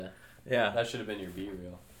Yeah. That should have been your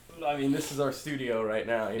B-reel. I mean, this is our studio right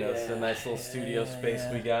now. You know, it's a nice little studio space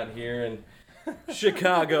we got here in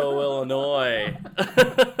Chicago, Illinois.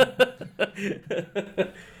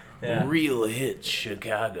 Yeah. Real hit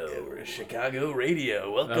Chicago. We're Chicago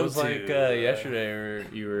radio. Welcome That was to like yesterday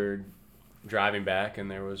you were driving back and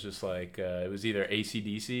there was just like it was either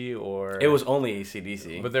AC/DC or It was only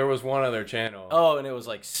AC/DC. but there was one other channel. Oh, and it was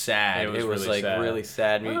like sad. It was really like sad. really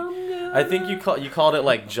sad. I think you called it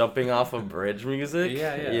like jumping off a bridge music.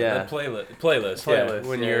 Yeah. The Playlist. Yeah.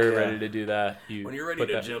 When you're yeah. ready to do that, when you're ready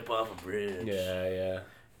to jump off a bridge. Yeah.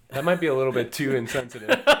 That might be a little bit too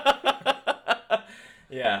insensitive.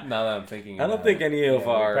 Yeah. Now that I'm thinking I don't think any of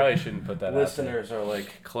our we probably shouldn't put that listeners are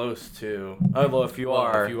like close to. Although if you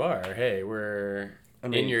are, hey, we're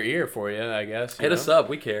in your ear for you, I guess. Hit us up.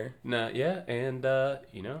 We care. And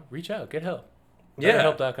reach out, get help. Yeah.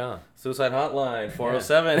 BetterHelp.com. Suicide hotline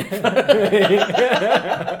 407.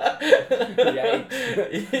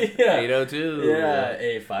 Yikes. 802.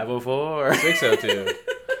 Yeah. 504. 602.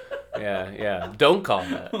 Yeah. Don't call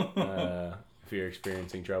that if you're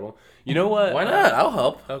experiencing trouble. You know what? Why not? I'll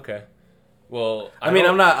help. Okay. Well, I'm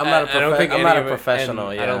not a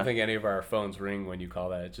professional. Yeah. I don't think any of our phones ring when you call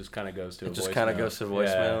that. It just kind of goes to It just kind of goes to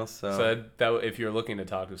voicemail. Yeah. So that if you're looking to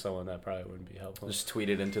talk to someone, that probably wouldn't be helpful. Just tweet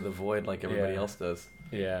it into the void like everybody else does.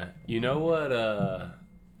 Yeah. You know what?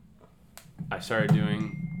 I started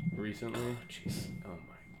doing recently. Jeez. Oh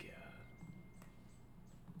my god.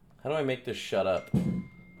 How do I make this shut up?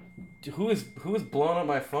 Who is blowing up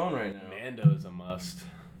my phone right now? Mando is a must.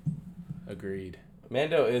 Agreed.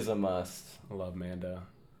 Mando is a must. I love Mando.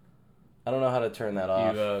 I don't know how to turn that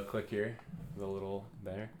off. You click here, the little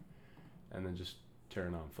there, and then just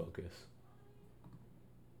turn on focus.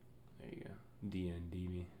 There you go.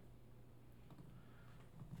 DNDB.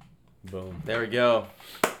 Boom. There we go.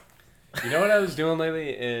 You know what I was doing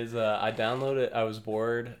lately is I was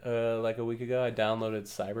bored like a week ago. I downloaded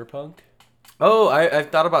Cyberpunk. Oh, I've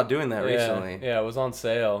thought about doing that recently. Yeah, it was on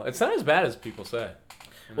sale. It's not as bad as people say.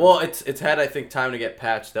 Well, it's had, I think, time to get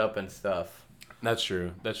patched up and stuff. That's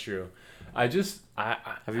true. Have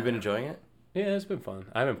you been enjoying it? Yeah, it's been fun.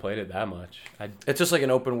 I haven't played it that much. It's just like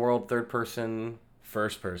an open world third person.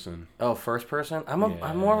 First person. Oh, first person? I'm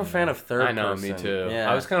more of a fan of third person. I know, me too. Yeah.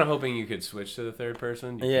 I was kind of hoping you could switch to the third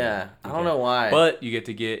person. I don't know why. But you get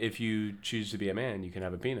if you choose to be a man, you can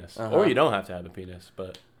have a penis. Or you don't have to have a penis,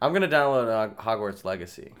 but... I'm going to download Hogwarts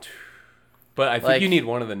Legacy. But I think you need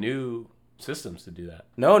one of the new systems to do that.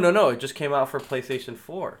 No. It just came out for PlayStation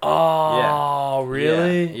 4. Oh,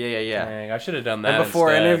 really? Yeah. Dang, I should have done that And before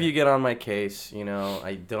instead. any of you get on my case,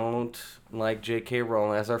 I don't like J.K.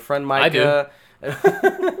 Rowling. As our friend Micah...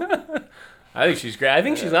 I think she's great. I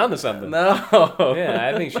think she's onto something. No. Yeah,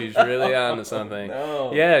 I think she's really onto something.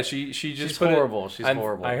 No. Yeah, she's horrible. She's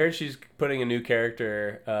horrible. I heard she's putting a new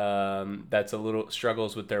character that's a little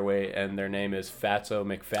struggles with their weight, and their name is Fatso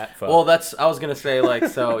McFatfo. Well, I was gonna say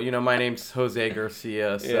my name's Jose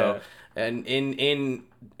Garcia. So, and in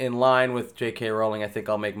line with J.K. Rowling, I think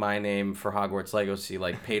I'll make my name for Hogwarts Legacy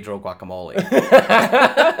like Pedro Guacamole.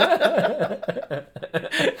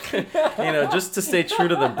 Just to stay true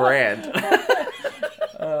to the brand.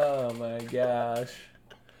 Oh my gosh.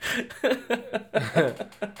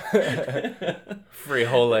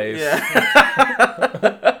 Frijoles. Yeah.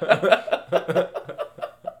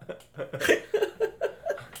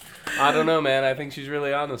 I don't know, man. I think she's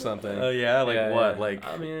really onto something. Oh yeah, what? Yeah. Like,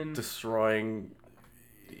 I mean, destroying.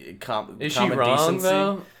 Is she wrong decency?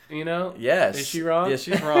 though? Yes. Is she wrong? Yes,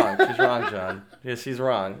 she's wrong. She's wrong, John. Yes, she's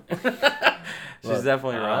wrong. She's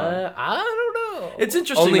definitely wrong. I don't know. It's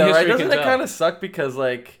interesting Only though, right? history Doesn't can it kind of suck because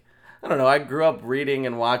I don't know. I grew up reading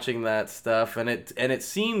and watching that stuff, and it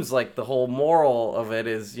seems like the whole moral of it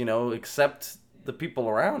is accept the people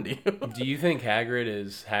around you. Do you think Hagrid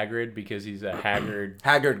is Hagrid because he's a haggard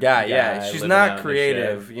guy? Yeah, she's not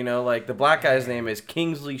creative. The Like the black guy's name is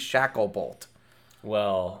Kingsley Shacklebolt.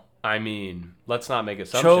 Well, I mean, let's not make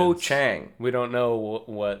assumptions. Cho Chang. We don't know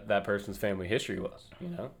what that person's family history was.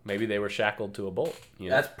 Maybe they were shackled to a bolt.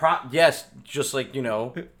 That's yes, just like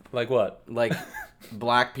like what? Like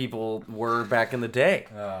black people were back in the day.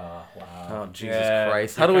 Oh wow! Oh Jesus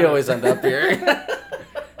Christ! How do we always end up here?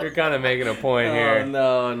 You're kind of making a point here.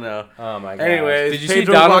 No. Oh my god. Anyways, did you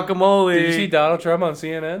Pedro see Donald Guacamole? Did you see Donald Trump on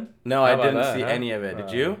CNN? No, I didn't see any of it.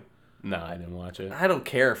 Did you? No, I didn't watch it. I don't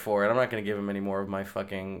care for it. I'm not going to give him any more of my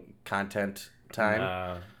fucking content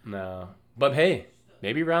time. No. But hey,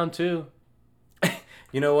 maybe round 2.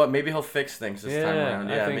 You know what? Maybe he'll fix things this time around.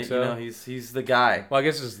 Yeah, I think so. He's the guy. Well, I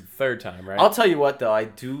guess it's the 3rd time, right? I'll tell you what though, I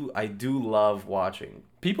do love watching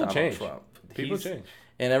people Donald change. Trump. People change.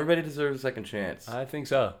 And everybody deserves a second chance. I think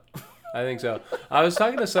so. I think so. I was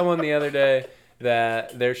talking to someone the other day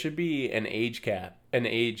that there should be an age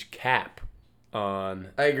cap on.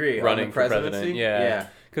 I agree. Running for president. presidency? Yeah.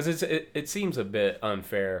 Because it seems a bit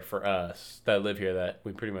unfair for us that live here that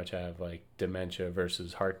we pretty much have like dementia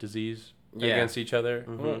versus heart disease against each other.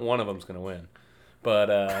 Mm-hmm. One of them's gonna win,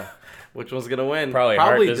 but which one's gonna win? Probably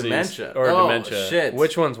heart disease dementia or dementia. Shit.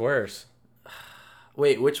 Which one's worse?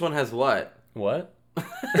 Wait, which one has what? What?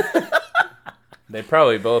 They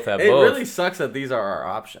probably both have both. It really sucks that these are our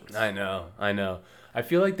options. I know. I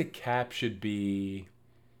feel like the cap should be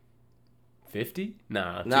 50?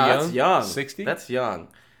 Nah, that's young. 60? That's young.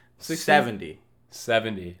 60? 70.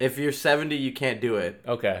 70. If you're 70, you can't do it.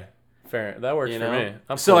 Okay. Fair. That works for me.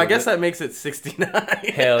 So I guess that makes it 69.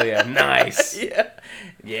 Hell yeah. Nice.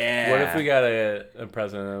 Yeah. What if we got a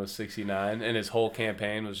president that was 69 and his whole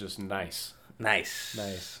campaign was just nice? Nice.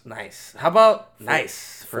 How about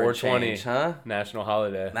nice for 420, change, huh? National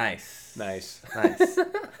holiday. Nice.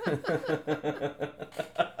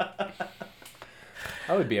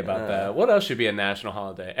 I would be about that. What else should be a national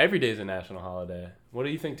holiday? Every day is a national holiday. What do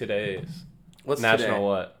you think today is? What's national today?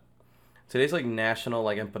 What? Today's like National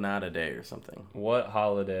like Empanada Day or something. What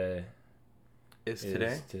holiday is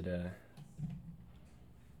today?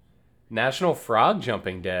 National Frog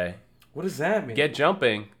Jumping Day. What does that mean? Get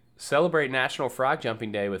jumping. Celebrate National Frog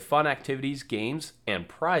Jumping Day with fun activities, games, and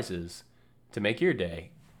prizes to make your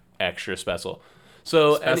day extra special.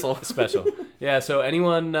 So special. Yeah, so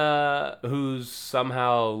anyone who's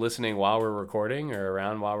somehow listening while we're recording or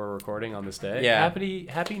around while we're recording on this day,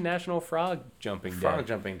 happy National Frog Jumping Day. Frog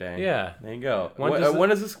Jumping Day. Yeah. There you go.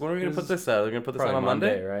 When is this? When are we going to put this out? We're going to put this on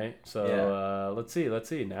Monday, right? So let's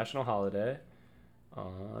see. National holiday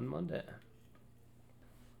on Monday.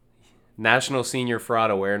 National Senior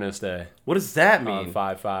Fraud Awareness Day. What does that mean? On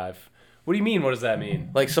 5/5. What do you mean? What does that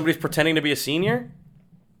mean? Like somebody's pretending to be a senior?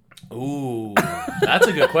 Ooh, that's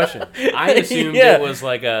a good question. I assumed it was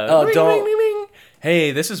like a ring.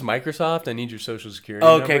 Hey, this is Microsoft. I need your social security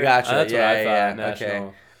Okay, number. gotcha. That's what I thought. National,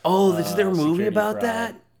 okay. Oh, is there a movie about fraud.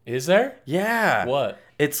 that? Is there? Yeah. What?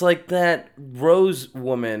 It's like that Rose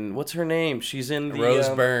woman. What's her name? She's in the Rose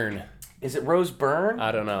Byrne. Is it Rose Byrne?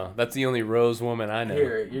 I don't know. That's the only Rose woman I know.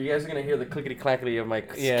 Here, you guys are gonna hear the clickety clackety of my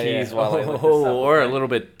keys while I look this up. Or a little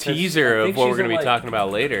bit teaser of what we're gonna be talking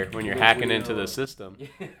about later when you're hacking into the system.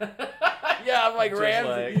 Yeah, I'm like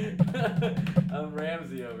Ramsey. I'm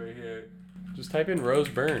Ramsey over here. Just type in Rose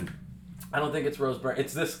Byrne. I don't think it's Rose Byrne.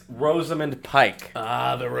 It's this Rosamund Pike.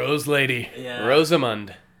 Ah, the Rose lady. Yeah.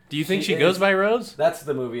 Rosamund. Do you think she goes by Rose? That's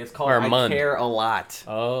the movie. It's called I Care a Lot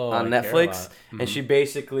on Netflix. Mm-hmm. And she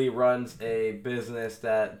basically runs a business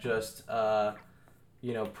that just,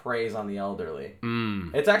 preys on the elderly.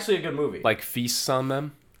 Mm. It's actually a good movie. Like feasts on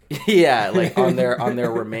them? Yeah, like on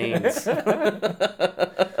their remains. I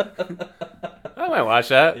might watch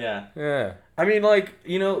that. Yeah. I mean,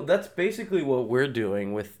 that's basically what we're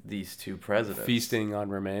doing with these two presidents. Feasting on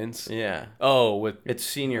remains. Yeah. Oh, it's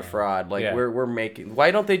senior fraud. Like we're making.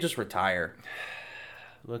 Why don't they just retire?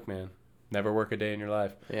 Look, man, never work a day in your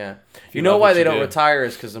life. Yeah. You know why they don't retire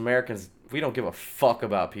is because Americans, we don't give a fuck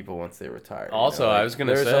about people once they retire. Also, I was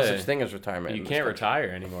gonna say there's no such thing as retirement. You can't retire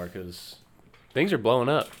anymore because things are blowing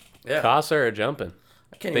up. Yeah. Costs are jumping.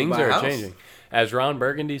 Things are changing. As Ron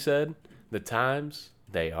Burgundy said, the times.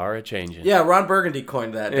 They are a changing. Yeah, Ron Burgundy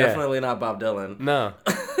coined that. Yeah. Definitely not Bob Dylan. No,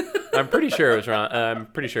 I'm pretty sure it was Ron. Ron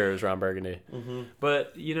Burgundy. Mm-hmm.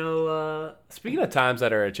 But speaking of times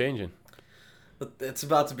that are a changing, it's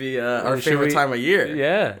about to be our favorite time of year.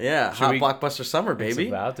 Yeah. Hot blockbuster summer, baby. It's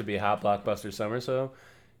about to be hot blockbuster summer. So,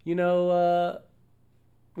 we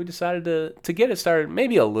decided to get it started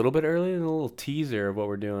maybe a little bit early, and a little teaser of what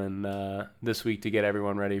we're doing this week to get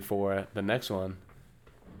everyone ready for the next one.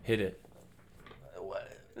 Hit it.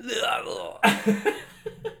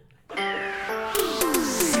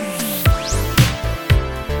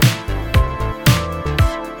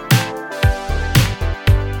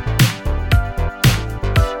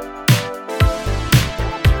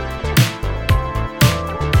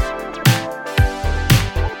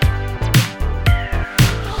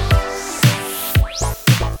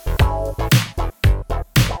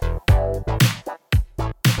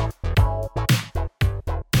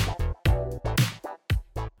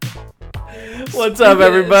 What's up,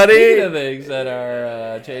 everybody? Speaking of things that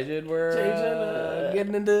are changing, we're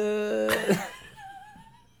getting into...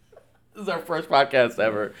 This is our first podcast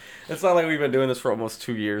ever. It's not like we've been doing this for almost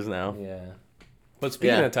 2 years now. Yeah. But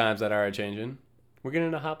speaking of times that are changing, we're getting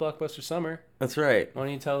into hot blockbuster summer. That's right. Why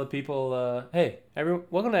don't you tell the people, hey,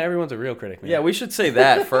 welcome to Everyone's a Real Critic, man. Yeah, we should say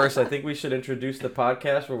that first. I think we should introduce the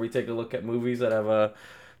podcast where we take a look at movies that have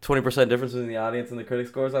 20% differences in the audience and the critic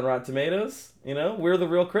scores on Rotten Tomatoes. You know, we're the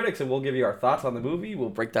real critics, and we'll give you our thoughts on the movie. We'll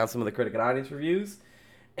break down some of the critic and audience reviews,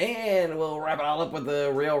 and we'll wrap it all up with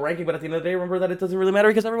the real ranking. But at the end of the day, remember that it doesn't really matter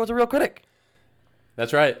because everyone's a real critic.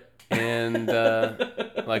 That's right. And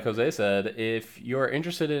like Jose said, if you're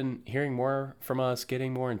interested in hearing more from us,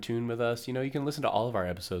 getting more in tune with us, you know, you can listen to all of our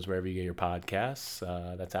episodes wherever you get your podcasts.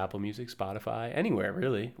 That's Apple Music, Spotify, anywhere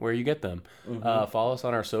really, where you get them. Follow us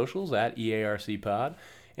on our socials at EARCPod.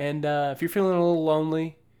 And if you're feeling a little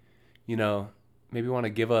lonely, you know, maybe want to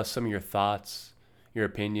give us some of your thoughts, your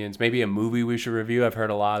opinions, maybe a movie we should review. I've heard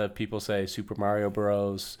a lot of people say Super Mario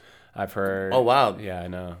Bros. I've heard... Oh, wow. Yeah, I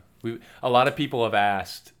know. A lot of people have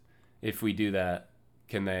asked if we do that,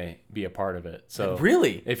 can they be a part of it? So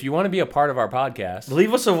really, if you want to be a part of our podcast,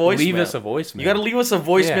 leave us a voicemail. You got to leave us a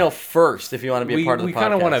voicemail first if you want to be a part of the podcast. We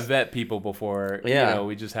kind of want to vet people before, you know,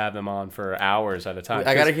 we just have them on for hours at a time.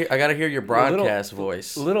 I gotta hear your broadcast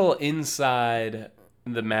voice. Little inside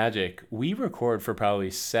the magic. We record for probably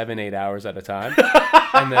 7-8 hours at a time,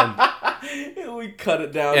 and then we cut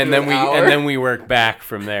it down. And then we work back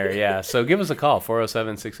from there. Yeah. So give us a call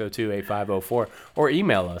 407-602-8504 or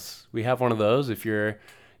email us. We have one of those if you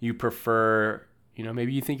prefer. You know,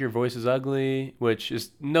 maybe you think your voice is ugly, which is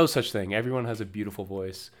no such thing. Everyone has a beautiful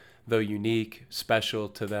voice, though unique, special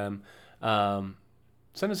to them.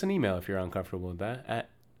 Send us an email if you're uncomfortable with that at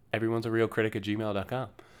everyone'sarealcritic@gmail.com.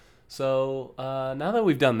 So now that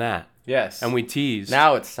we've done that, yes, and we teased,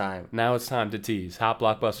 now it's time to tease. Hot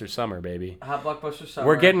blockbuster summer, baby. Hot blockbuster summer.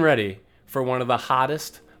 We're getting ready for one of the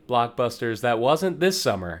hottest blockbusters that wasn't this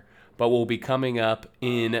summer, but will be coming up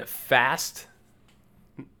in fast.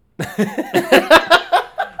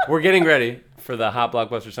 We're getting ready for the hot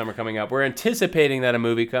blockbuster summer coming up. We're anticipating that a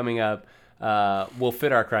movie coming up will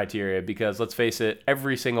fit our criteria because, let's face it,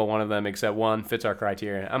 every single one of them except one fits our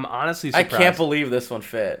criteria. I'm honestly surprised. I can't believe this one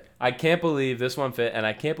fit. And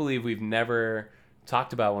I can't believe we've never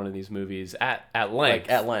talked about one of these movies at length.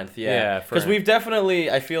 Like, at length, yeah. Because we've definitely,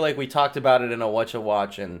 I feel like we talked about it in a What You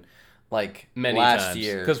Watch and like many last times.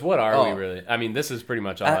 year. Because what are we really? I mean, this is pretty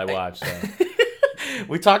much all I watch, so...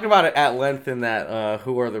 We talked about it at length in that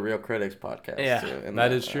Who Are the Real Critics podcast. Yeah, too,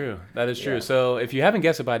 that is true. That is true. So if you haven't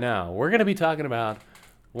guessed it by now, we're going to be talking about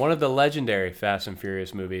one of the legendary Fast and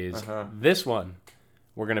Furious movies. This one,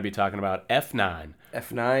 we're going to be talking about F9.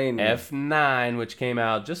 F9, which came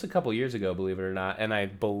out just a couple years ago, believe it or not. And I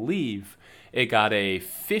believe it got a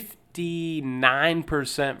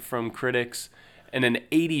 59% from critics and an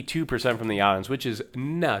 82% from the audience, which is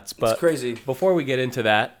nuts. But it's crazy. Before we get into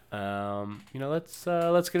that, you know, let's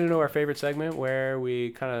get into our favorite segment where we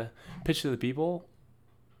kind of pitch to the people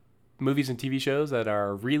movies and TV shows that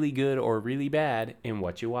are really good or really bad in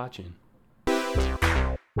what you're watching.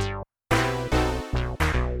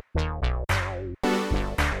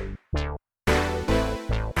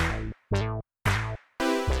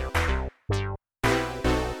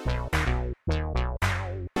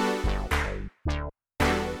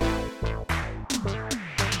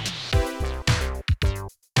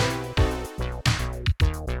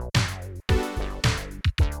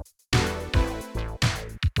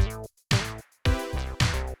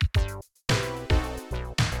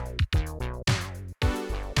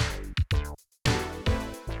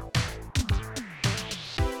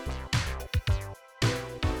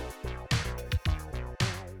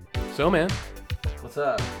 So, man, what's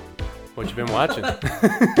up? What you been watching? What's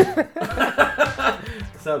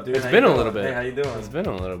up, dude? It's been a little bit. Hey, how you doing? It's been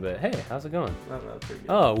a little bit. Hey, how's it going? No, pretty good.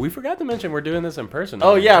 Oh, we forgot to mention we're doing this in person.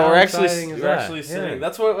 Oh yeah, we're actually sitting.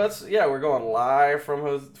 Yeah, we're going live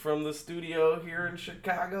from the studio here in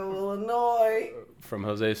Chicago, Illinois. From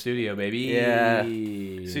Jose's studio, baby. Yeah.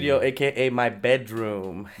 Studio, aka my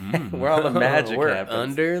bedroom. Where all the magic happens.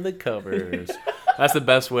 Under the covers. That's the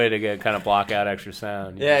best way to get kind of block out extra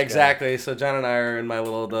sound. Yeah, exactly. So John and I are in my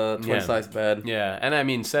little twin-size bed. Yeah, and I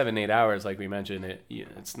mean 7-8 hours, like we mentioned.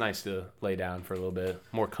 It's nice to lay down for a little bit,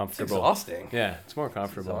 more comfortable. It's exhausting. Yeah, it's more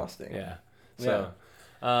comfortable. It's exhausting. Yeah. So,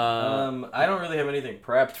 I don't really have anything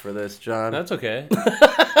prepped for this, John. That's okay.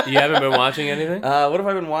 You haven't been watching anything? What have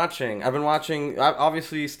I been watching? I've been watching.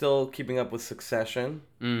 Obviously, still keeping up with Succession.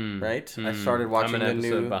 Right. I started watching I'm an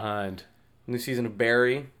episode behind. New season of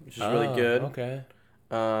Barry, which is really good. Okay.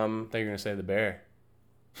 I thought you were gonna say The Bear.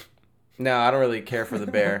 No, I don't really care for The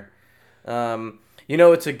Bear. You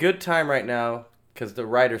know, it's a good time right now because the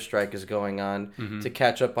writer's strike is going on to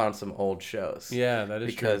catch up on some old shows. Yeah, that is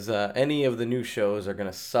because true. Because any of the new shows are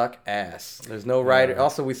gonna suck ass. There's no writer.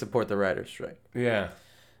 Also, we support the writer's strike. Yeah.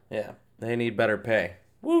 Yeah. They need better pay.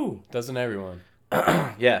 Woo. Doesn't everyone?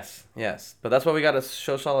 Yes. But that's why we gotta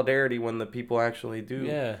show solidarity when the people actually do.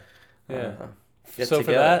 Yeah. So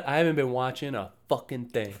for that, I haven't been watching a fucking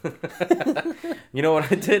thing. You know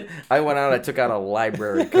what I did? I went out. I took out a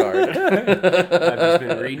library card. I've just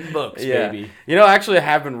been reading books, baby. You know, actually, I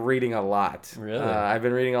have been reading a lot. Really? I've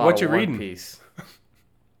been reading a lot. What of you reading? One Piece.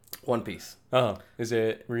 One Piece. Oh, is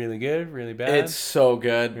it really good? Really bad? It's so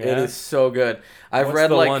good. Yeah? It is so good. I've What's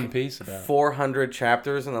read the like One Piece about? 400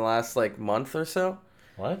 chapters in the last like month or so.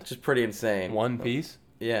 What? Which is pretty insane. One Piece?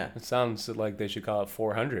 Yeah. It sounds like they should call it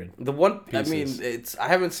 400. The one, Pieces. I mean, I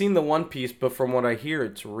haven't seen the One Piece, but from what I hear,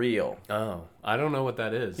 it's real. Oh, I don't know what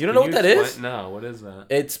that is. You don't know what that is? No, what is that?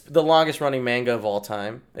 It's the longest running manga of all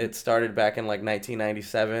time. It started back in like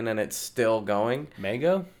 1997, and it's still going.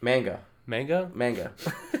 Mango? Manga. Manga?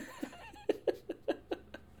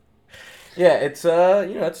 Yeah, it's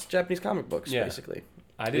it's Japanese comic books basically.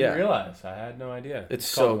 I didn't realize. I had no idea. It's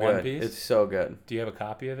so good. One Piece? It's so good. Do you have a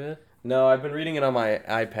copy of it? No, I've been reading it on my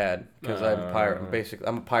iPad because I'm a pirate. Basically,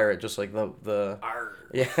 I'm a pirate, just like the Arr.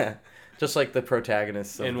 yeah, just like the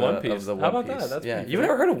protagonists of One Piece. Of the One How about Piece. that? That's yeah, pretty you've cool.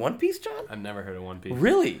 never heard of One Piece, John? I've never heard of One Piece.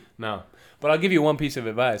 Really? No, but I'll give you one piece of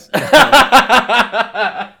advice.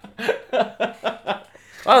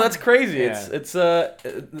 Oh, that's crazy! Yeah. It's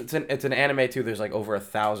an anime too. There's like over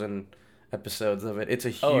 1,000 episodes of it. It's a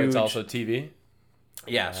huge. Oh, it's also TV.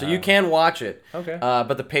 Yeah, so you can watch it. Okay.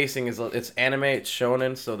 But the pacing it's anime, it's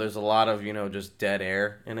shonen, so there's a lot of, just dead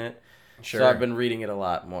air in it. Sure. So I've been reading it a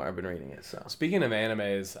lot more. I've been reading it, so. Speaking of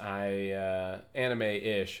animes,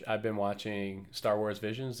 anime-ish, I've been watching Star Wars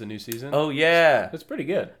Visions, the new season. Oh, yeah. It's pretty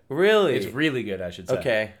good. Really? It's really good, I should say.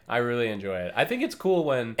 Okay. I really enjoy it. I think it's cool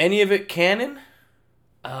when... Any of it canon?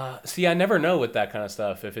 See, I never know with that kind of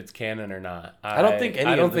stuff if it's canon or not. I don't think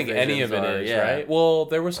any of it is, yeah. right? Well,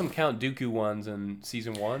 there were some Count Dooku ones in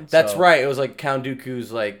season 1. That's right. It was like Count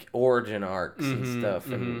Dooku's like origin arcs and stuff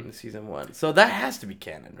in season 1. So that has to be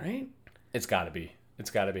canon, right? It's got to be. It's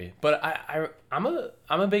got to be. But I'm a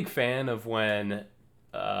big fan of when,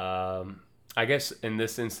 I guess in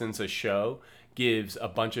this instance, a show gives a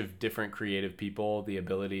bunch of different creative people the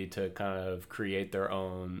ability to kind of create their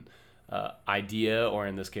own idea, or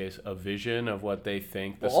in this case, a vision of what they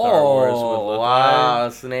think the Star Wars would look like.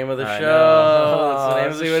 That's the name of the I show. know. That's the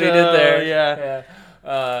name of the See show. what he did there?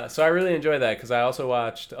 Yeah. So I really enjoy that because I also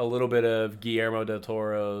watched a little bit of Guillermo del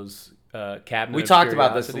Toro's Cabinet We of talked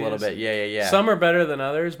about this a little Curiosities. bit. Yeah. Some are better than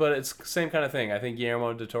others, but it's the same kind of thing. I think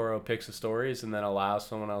Guillermo del Toro picks the stories and then allows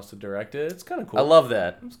someone else to direct it. It's kind of cool. I love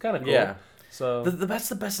that. It's kind of cool. Yeah. So That's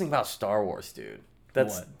the best thing about Star Wars, dude.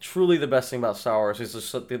 That's What? truly the best thing about Star Wars is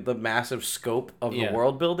just the massive scope of the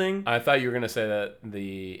world building. I thought you were going to say that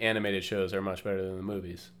the animated shows are much better than the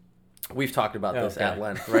movies. We've talked about this Okay. at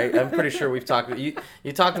length, right? I'm pretty sure we've talked. You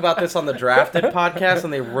talked about this on the Drafted podcast,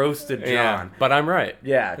 and they roasted John. Yeah, but I'm right.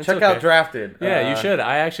 Yeah, It's check okay. out Drafted. Yeah, you should.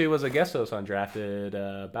 I actually was a guest host on Drafted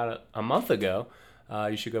about a month ago.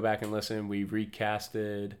 You should go back and listen. We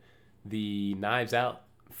recasted the Knives Out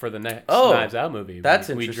for the next Knives Out movie. That's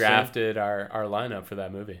we interesting. drafted our lineup for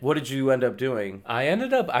that movie. What did you end up doing?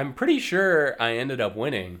 I'm pretty sure I ended up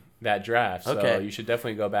winning that draft. So Okay. you should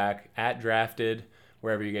definitely go back at Drafted,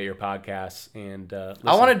 wherever you get your podcasts. And listen.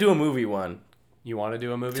 I want to do a movie one. You want to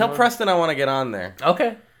do a movie? Tell one? Preston I want to get on there.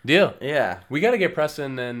 Okay. Deal. Yeah. We got to get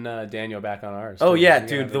Preston and Daniel back on ours. Oh too. yeah, We gotta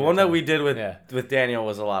dude. have a The good one that time. we did with Daniel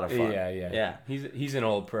was a lot of fun. Yeah. He's an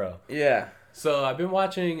old pro. Yeah. So I've been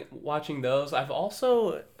watching those. I've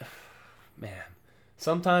also, man,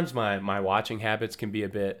 sometimes my watching habits can be a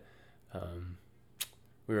bit.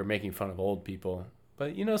 We were making fun of old people,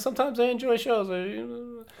 but sometimes I enjoy shows.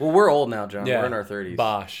 Well, we're old now, John. Yeah. We're in our 30s.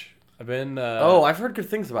 Bosch. I've been. I've heard good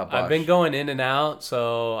things about Bosch. I've been going in and out,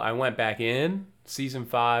 so I went back in season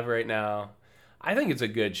 5 right now. I think it's a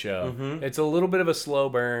good show. Mm-hmm. It's a little bit of a slow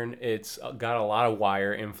burn. It's got a lot of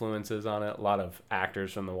Wire influences on it. A lot of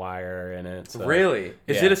actors from The Wire in it. So, Really?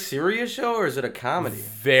 Is yeah. it a serious show or is it a comedy?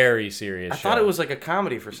 Very serious I show. thought it was like a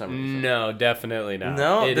comedy for some reason. No, definitely not.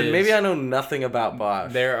 No? It Then is- maybe I know nothing about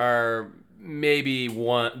Bosch. There are maybe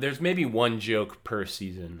one joke per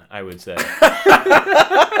season, I would say.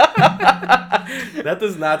 That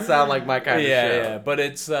does not sound like my kind of show. Yeah, but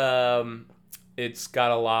it's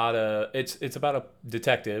got a lot of it's about a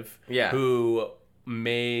detective who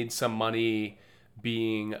made some money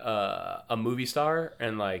being a movie star,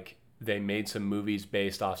 and like they made some movies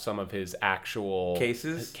based off some of his actual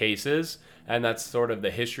cases, and that's sort of the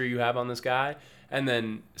history you have on this guy. And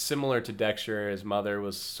then similar to Dexter, his mother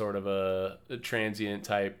was sort of a transient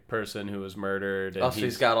type person who was murdered. And So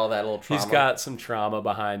he's got all that little trauma. He's got some trauma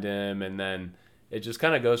behind him, and then it just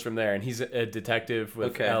kind of goes from there. And he's a detective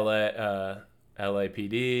with LAPD,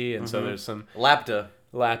 and so there's some LAPDA.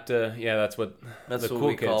 yeah, that's what That's the what cool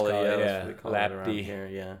we kids call it. Yeah, it. that's what we call it around LAPD. here.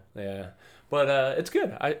 Yeah. Yeah, But it's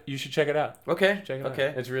good. You should check it out. Okay. Check it out.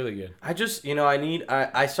 Okay. It's really good.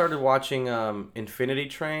 I started watching Infinity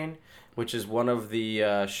Train, which is one of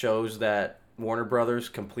the shows that Warner Brothers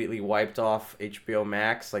completely wiped off HBO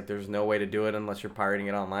Max. Like, there's no way to do it unless you're pirating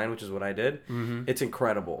it online, which is what I did. Mm-hmm. It's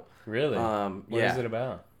incredible. Really? What is it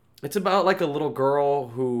about? It's about like a little girl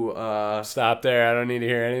who Stop there. I don't need to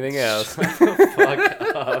hear anything else. Fuck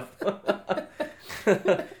up.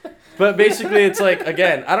 But basically, it's like,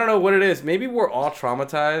 again, I don't know what it is. Maybe we're all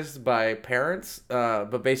traumatized by parents.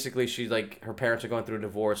 But basically, her parents are going through a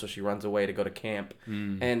divorce, so she runs away to go to camp,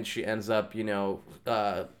 and she ends up,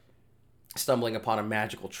 stumbling upon a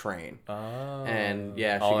magical train. Oh. And she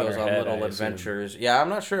goes on little adventures. Yeah, I'm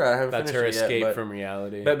not sure. I haven't finished it yet. That's her escape from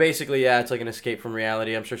reality. But basically, it's like an escape from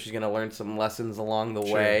reality. I'm sure she's going to learn some lessons along the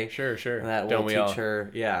way. Sure. And that will teach her.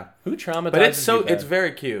 Yeah. Who traumatizes But it's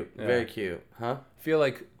very cute. Yeah. Very cute. Huh? I feel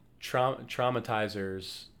like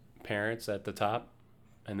traumatizers, parents at the top.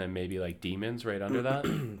 And then maybe like demons right under that.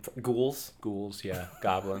 Ghouls, yeah.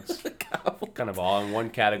 Goblins. Kind of all in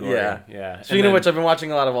one category. Yeah. Speaking of which, I've been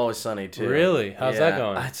watching a lot of Always Sunny, too. Really? How's that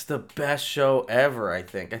going? It's the best show ever, I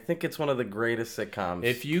think. I think it's one of the greatest sitcoms.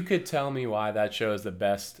 If you could tell me why that show is the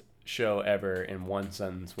best show ever in one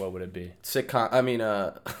sentence, what would it be?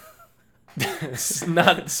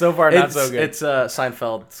 Not so far, not so good. It's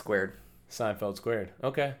Seinfeld squared. Seinfeld squared.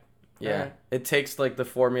 Okay. Yeah, right. It takes like the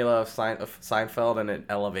formula of Seinfeld and it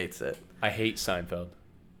elevates it. I hate Seinfeld.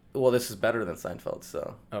 Well, this is better than Seinfeld,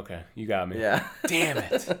 so. Okay, you got me. Yeah. Damn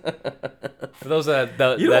it. For those that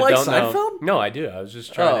don't Seinfeld? know, no, I do. I was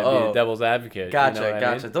just trying to be devil's advocate. Gotcha.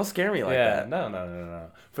 I mean? Don't scare me like that. No.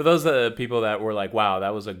 For those people that were like, "Wow,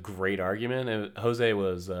 that was a great argument," Jose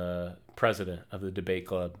was president of the debate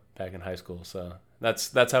club back in high school, so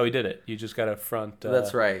that's how he did it. You just got a front.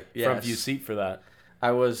 That's right. Yes. Front view seat for that.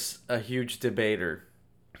 I was a huge debater.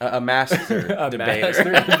 A master debater. Master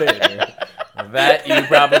debater. That you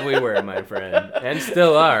probably were, my friend. And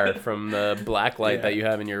still are, from the black light that you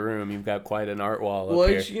have in your room. You've got quite an art wall up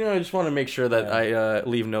here. I just want to make sure that I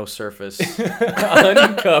leave no surface.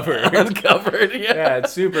 Uncovered. Uncovered, yeah. Yeah,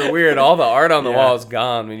 it's super weird. All the art on the wall is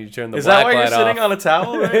gone when you turn the black light off. Is that why you're sitting on a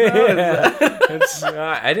towel right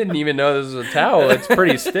now? I didn't even know this was a towel. It's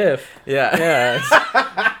pretty stiff. Yeah.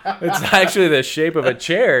 It's actually the shape of a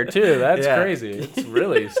chair, too. That's crazy. It's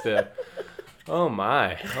really stiff. Oh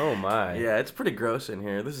my. Yeah, it's pretty gross in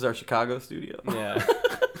here. This is our Chicago studio. Yeah.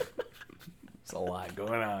 There's a lot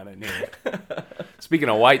going on in here. Speaking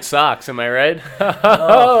of White Sox, am I right?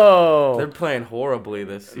 Oh. They're playing horribly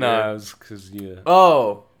this year. No, it was because you...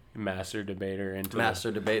 Master debater into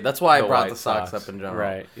Master debate. That's why I brought the Sox up in general.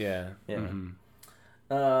 Right, yeah.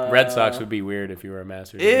 Mm-hmm. Red Sox would be weird if you were a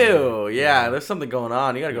master debater. Ew, yeah, there's something going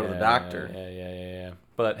on. You gotta go to the doctor. Yeah.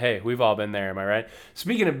 But hey, we've all been there, am I right?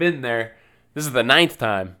 Speaking of been there... This is the 9th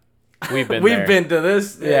time we've been there. We've been to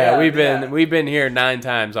this. Yeah, we've been here 9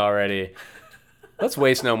 times already. Let's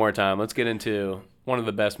waste no more time. Let's get into one of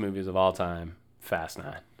the best movies of all time, Fast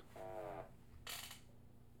 9.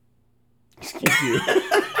 Excuse you.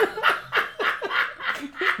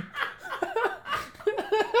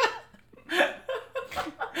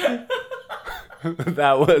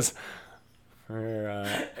 That was...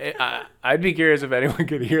 I'd be curious if anyone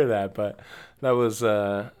could hear that, but that was...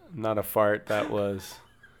 not a fart, that was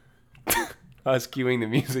us cueing the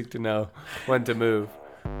music to know when to move.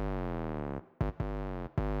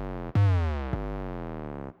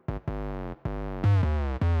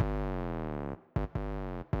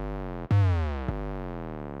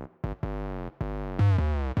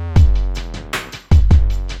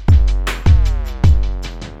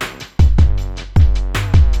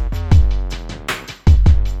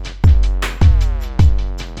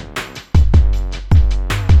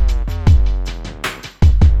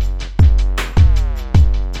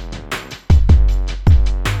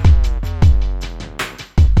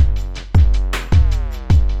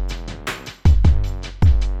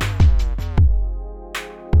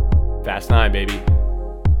 Fast 9, baby.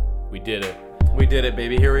 We did it. We did it,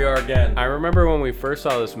 baby. Here we are again. I remember when we first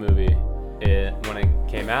saw this movie, when it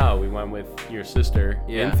came out, we went with your sister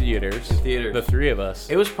in theaters. The 3 of us.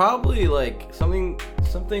 It was probably like something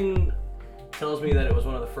tells me that it was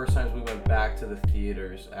one of the first times we went back to the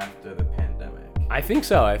theaters after the pandemic. I think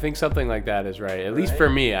so. I think something like that is right. At least for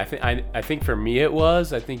me. I think for me it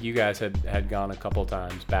was. I think you guys had gone a couple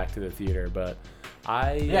times back to the theater, but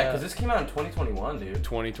because this came out in 2021, dude.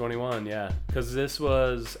 2021, yeah. Because this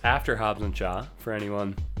was after Hobbs and Shaw, for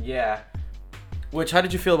anyone. Yeah. How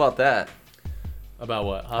did you feel about that? About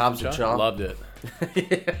what? Hobbs and Shaw? Loved it.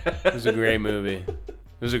 It was a great movie.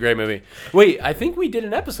 Wait, I think we did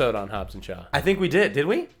an episode on Hobbs and Shaw. I think we did. Did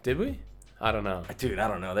we? Did we? I don't know. Dude, I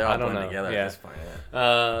don't know. They're all blending together at this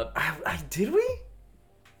point. Did we?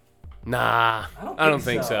 Nah, I don't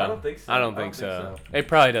think so. I don't think so. It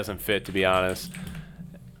probably doesn't fit, to be honest.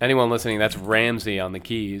 Anyone listening, that's Ramsey on the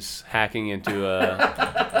keys, hacking into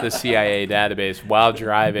the CIA database while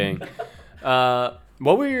driving.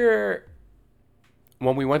 What were your...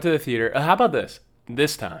 When we went to the theater... how about this?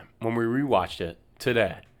 This time, when we rewatched it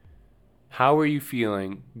today, how were you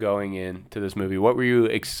feeling going into this movie? What were you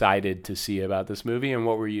excited to see about this movie, and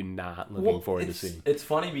what were you not looking forward to see? It's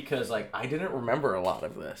funny because, like, I didn't remember a lot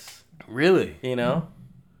of this. Really? You know?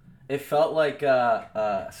 It felt like...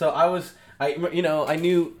 so I was... I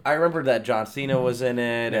remembered that John Cena was in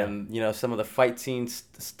it, and, you know, some of the fight scenes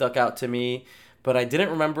stuck out to me, but I didn't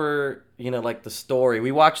remember, you know, like, the story.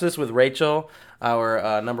 We watched this with Rachel,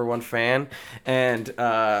 our number one fan, and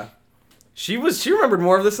she remembered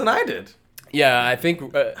more of this than I did. Yeah, I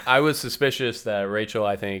think I was suspicious that Rachel,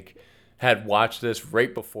 had watched this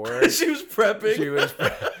right before. She was prepping.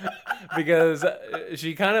 Because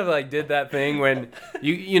she kind of like did that thing when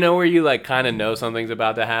you know where you like kind of know something's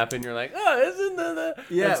about to happen. You're like, oh, isn't that?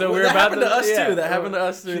 Yeah. And so well, we were that about happened to us too. That happened to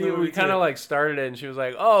us too. We kind of like started it, and she was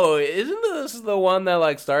like, oh, isn't this the one that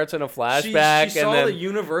like starts in a flashback? She saw the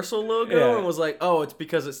Universal logo and was like, oh, it's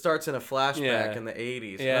because it starts in a flashback in the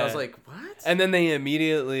 80s. And I was like, what? And then they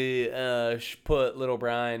immediately put little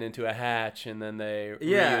Brian into a hatch, and then they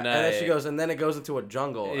reunite. And then she goes, and then it goes into a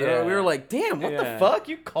jungle. Yeah. And we were like, damn, what the fuck?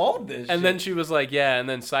 You called this And shit. then she was like, and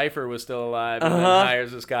then Cypher was still alive, and then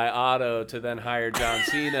hires this guy Otto to then hire John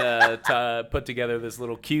Cena to put together this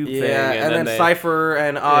little cube thing. And then Cypher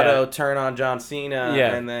and Otto turn on John Cena,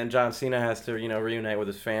 and then John Cena has to, you know, reunite with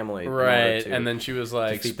his family. Right, and then she was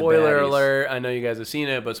like, spoiler alert, I know you guys have seen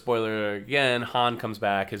it, but spoiler alert again, Han comes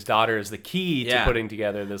back, his daughter is the key to putting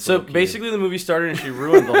together this little cube. Basically the movie started and she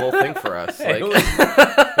ruined the whole thing for us. Like,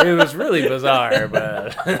 it was really bizarre,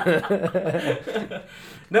 but...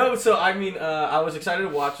 No, so I mean, I was excited to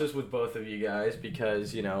watch this with both of you guys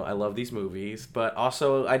because, you know, I love these movies, but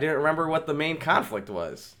also I didn't remember what the main conflict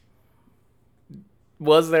was.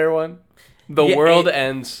 Was there one? The world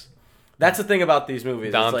ends. That's the thing about these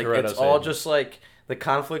movies. Dom It's like Toretto it's all just like the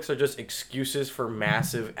conflicts are just excuses for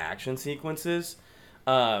massive action sequences.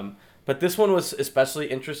 But this one was especially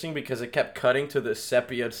interesting because it kept cutting to the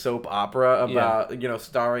sepia soap opera about, you know,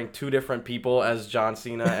 starring two different people as John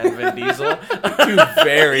Cena and Vin Diesel. Two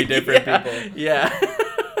very different people. Yeah.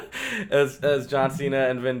 as John Cena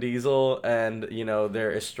and Vin Diesel, and, you know,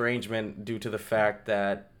 their estrangement due to the fact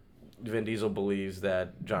that Vin Diesel believes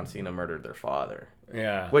that John Cena murdered their father.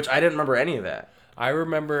 Yeah. Which I didn't remember any of that. I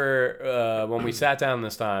remember when we sat down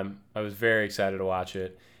this time, I was very excited to watch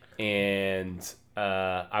it. And...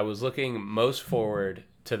 I was looking most forward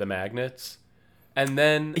to the magnets, and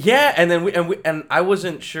then and I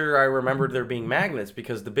wasn't sure I remembered there being magnets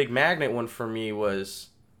because the big magnet one for me was,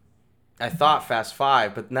 I thought Fast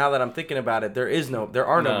 5, but now that I'm thinking about it, there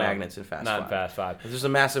are no magnets in Fast 5. Not Fast 5. There's a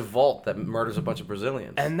massive vault that murders a bunch of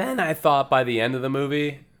Brazilians. And then I thought by the end of the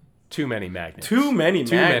movie, too many magnets. Too many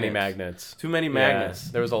magnets.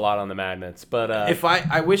 There was a lot on the magnets, but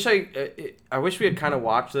I wish we had kind of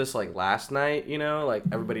watched this like last night, you know, like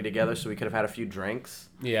everybody together, so we could have had a few drinks.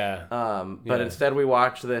 Yeah. But instead we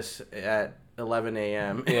watched this at 11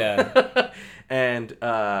 a.m. Yeah. And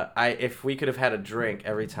if we could have had a drink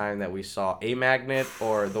every time that we saw a magnet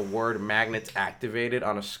or the word magnets activated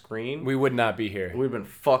on a screen, we would not be here. We'd been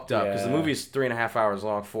fucked up because the movie's 3.5 hours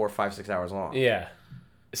long, 4, 5, 6 hours long. Yeah.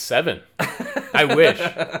 7. I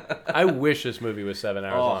wish this movie was 7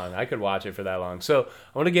 hours long. I could watch it for that long. So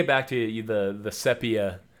I want to get back to the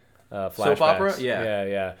sepia flashbacks. Soap opera?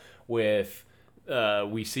 Yeah. With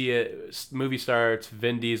we see it. Movie starts.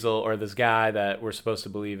 Vin Diesel, or this guy that we're supposed to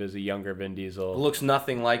believe is a younger Vin Diesel, looks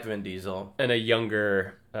nothing like Vin Diesel, and a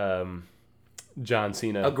younger John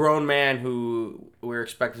Cena, a grown man who we're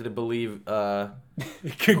expected to believe grows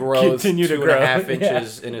continue to grow 2.5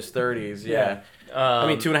 inches in his 30s. Yeah.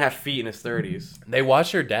 2.5 feet in his 30s. They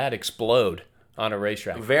watched their dad explode on a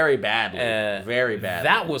racetrack. Very badly. Very badly.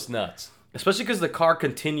 That was nuts. Especially because the car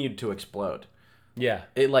continued to explode. Yeah.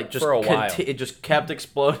 It like just for a while. It just kept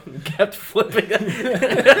exploding, kept flipping.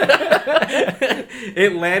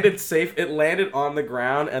 It landed safe. It landed on the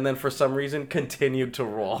ground and then for some reason continued to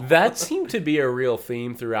roll. That seemed to be a real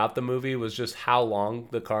theme throughout the movie, was just how long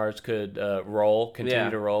the cars could continue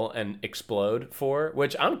to roll and explode for,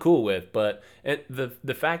 which I'm cool with, but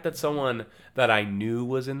the fact that someone that I knew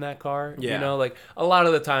was in that car, you know, like a lot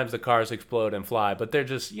of the times the cars explode and fly, but they're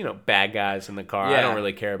just, you know, bad guys in the car. I don't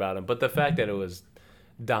really care about them. But the fact that it was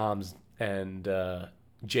Dom's and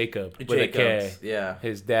Jacob with a K. Yeah.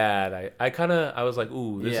 His dad. I was like,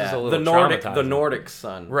 ooh, this is a little the Nordic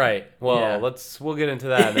son. Right. Well, we'll get into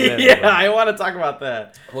that in a minute. Yeah, I want to talk about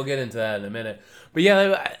that. We'll get into that in a minute. But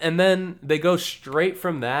yeah, and then they go straight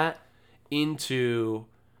from that into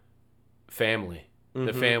family. Mm-hmm.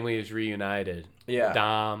 The family is reunited. Yeah.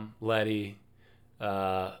 Dom, Letty,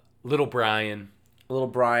 little Brian.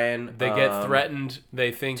 They get threatened.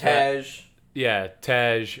 They think Tej.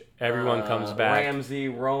 Tej. Everyone comes back. Ramsey,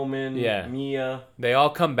 Roman, Mia. They all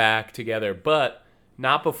come back together, but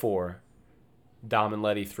not before Dom and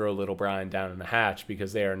Letty throw little Brian down in the hatch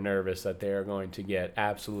because they are nervous that they are going to get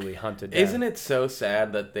absolutely hunted down. Isn't it so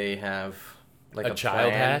sad that they have like a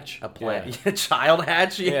child hatch? A plan. Yeah. A child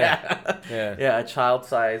hatch? Yeah. Yeah, a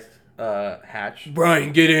child-sized hatch.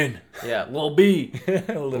 Brian, get in. Yeah, Lil B.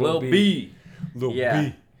 Lil B. Lil B.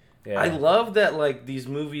 Yeah. I love that like these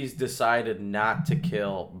movies decided not to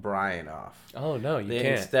kill Brian off. Oh no, you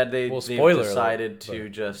can't. Instead they've decided to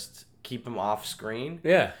just keep him off screen.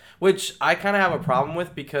 Yeah. Which I kind of have a problem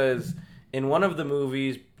with because in one of the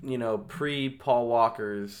movies, pre Paul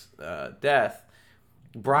Walker's death,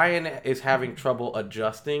 Brian is having trouble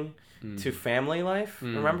adjusting to family life.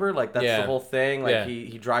 Remember, like that's the whole thing. Like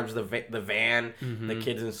he drives the van, the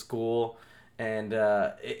kids in school. And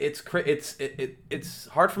it's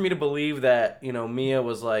hard for me to believe that, Mia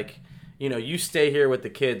was like, you stay here with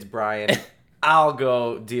the kids, Brian. I'll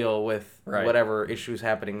go deal with whatever issues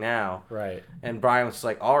happening now. Right. And Brian was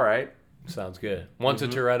like, all right. Sounds good. Once a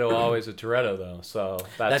Toretto, always a Toretto, though. So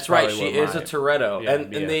that's right. She is a Toretto. Yeah,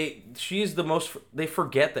 and she's the most, they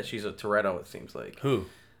forget that she's a Toretto, it seems like. Who?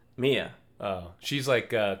 Mia. Oh, she's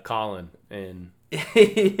like Colin in...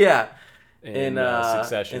 yeah. In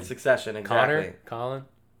Succession. In Succession, exactly. Colin?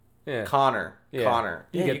 Yeah. Connor. Yeah. Connor.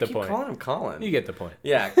 You get the point. Calling him Colin. You get the point.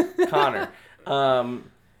 Yeah, Connor.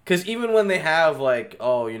 Because even when they have like,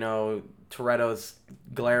 Toretto's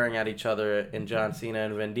glaring at each other in John Cena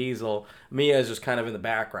and Vin Diesel, Mia is just kind of in the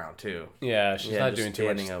background too. Yeah, she's not doing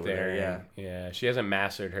too much over there. Yeah, she hasn't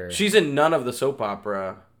mastered her. She's in none of the soap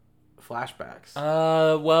opera flashbacks.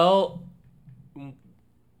 Well,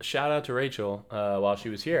 shout out to Rachel while she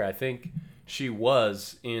was here. I think she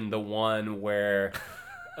was in the one where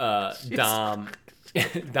Dom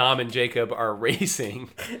and Jacob are racing.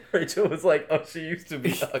 Rachel was like, oh, she used to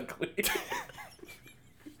be ugly.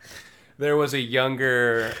 There was a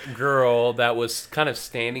younger girl that was kind of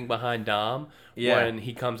standing behind Dom when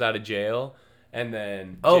he comes out of jail. And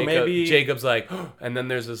then Jacob's like, oh, and then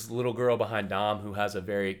there's this little girl behind Dom who has a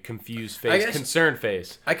very confused face, concerned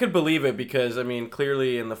face. I could believe it because,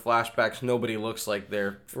 clearly in the flashbacks, nobody looks like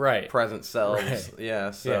their present selves. Right.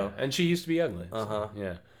 Yeah, so. Yeah. And she used to be ugly. Uh-huh.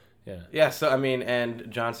 So, yeah. Yeah, so, and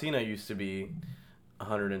John Cena used to be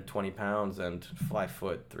 120 pounds and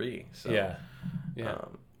 5'3". So, yeah.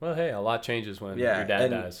 Well, hey, a lot changes when your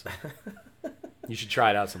dad dies. You should try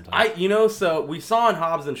it out sometime. So we saw in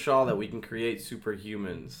Hobbs and Shaw that we can create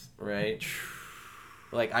superhumans, right?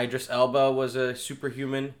 Like Idris Elba was a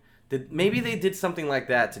superhuman. Maybe they did something like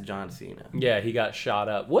that to John Cena. Yeah, he got shot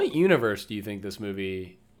up. What universe do you think this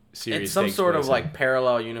movie series It's some sort of like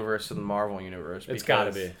parallel universe to the Marvel universe. It's got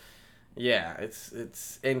to be. Yeah,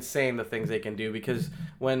 it's insane the things they can do because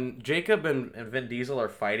when Jacob and Vin Diesel are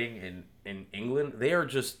fighting in England, they are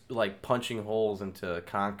just like punching holes into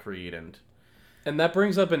concrete And that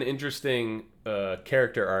brings up an interesting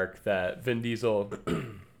character arc that Vin Diesel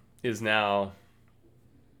is now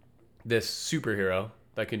this superhero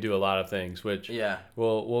that can do a lot of things, which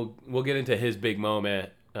we'll get into his big moment,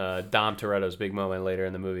 Dom Toretto's big moment later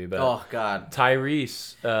in the movie. But oh God,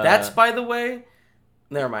 Tyrese. That's by the way.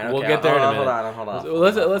 Never mind. Okay, we'll get there in a minute. Hold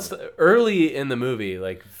on. Let's early in the movie,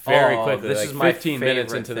 like very quickly, this like is my 15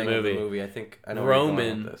 minutes into the movie. I think I know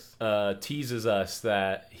Roman teases us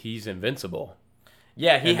that he's invincible.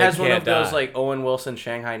 Yeah, he has one of those like Owen Wilson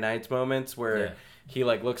Shanghai Nights moments where he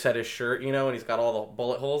like looks at his shirt, and he's got all the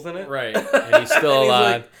bullet holes in it. Right, and he's still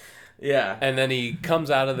alive. Yeah. And then he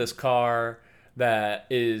comes out of this car that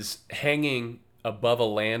is hanging above a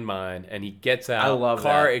landmine, and he gets out. I love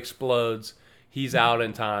car that. Explodes. He's out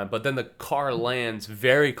in time, but then the car lands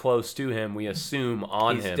very close to him. We assume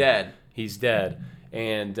on him. He's dead.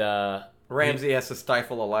 And Ramsey has to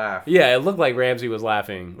stifle a laugh. Yeah, it looked like Ramsey was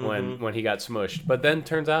laughing when he got smushed. But then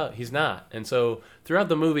turns out he's not. And so throughout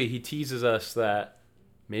the movie, he teases us that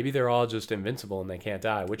maybe they're all just invincible and they can't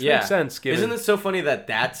die, which makes sense. Isn't it so funny that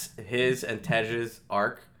that's his and Tej's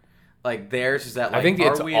arc? Like theirs is that like, I think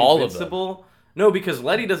are it's we all invincible? Of them. No, because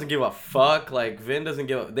Letty doesn't give a fuck. Like Vin doesn't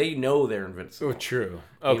give a... They know they're invincible. Oh, true.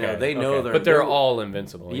 Okay. They know but they're all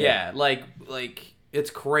invincible. Yeah, like it's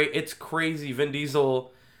crazy. Vin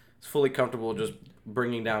Diesel is fully comfortable just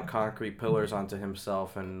bringing down concrete pillars onto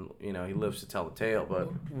himself, and he lives to tell the tale. But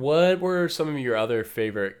what were some of your other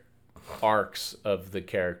favorite arcs of the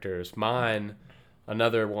characters? Mine,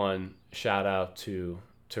 another one. Shout out to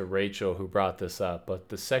Rachel who brought this up, but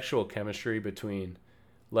the sexual chemistry between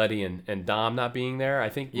Letty and Dom not being there. I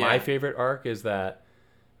think my favorite arc is that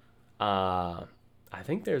I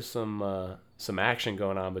think there's some action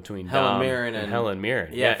going on between Helen Dom Mirren and Helen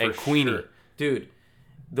Mirren. Yeah, and Queenie. Sure. Dude,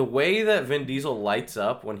 the way that Vin Diesel lights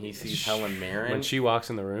up when he sees Helen Mirren. When she walks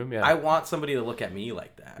in the room, yeah. I want somebody to look at me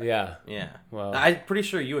like that. Yeah. Yeah. Well, I'm pretty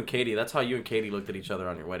sure that's how you and Katie looked at each other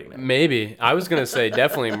on your wedding night. Maybe. I was going to say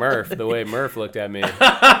definitely Murph, the way Murph looked at me.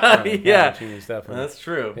 Yeah. Definitely. That's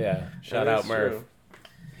true. Yeah. Shout out Murph. True.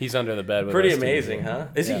 He's under the bed with Pretty us. Pretty amazing, huh?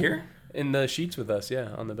 Is he here? In the sheets with us, yeah,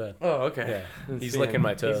 on the bed. Oh, okay. Yeah. He's licking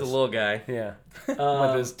my toes. He's a little guy. Yeah.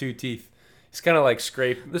 With his 2 teeth. He's kind of like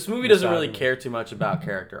scrape. This movie doesn't really care too much about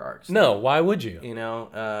character arcs. No, why would you?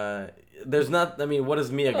 There's not. I mean, what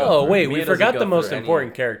does Mia go through? Oh, wait, we Mia forgot the most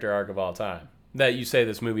important character arc of all time that you say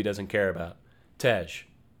this movie doesn't care about. Tej,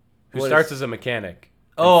 who starts as a mechanic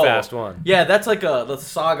in Fast 1. Yeah, that's like the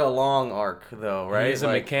Saga long arc, though, right? He's a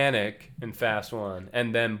mechanic in Fast 1.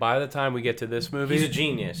 And then by the time we get to this movie... He's a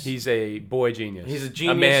genius. He's a boy genius. He's a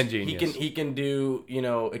genius. A man genius. He can do,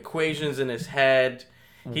 equations in his head.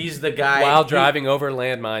 He's the guy... While driving over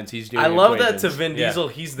landmines, he's doing I love equations. that to Vin Diesel,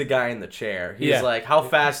 he's the guy in the chair. He's like, how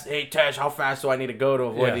fast... Hey, Tej, how fast do I need to go to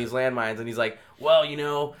avoid these landmines? And he's like, well,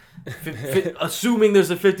 assuming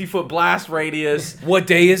there's a 50-foot blast radius. What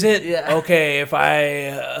day is it? Yeah. Okay, if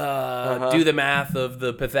I do the math of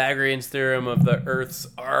the Pythagorean theorem of the Earth's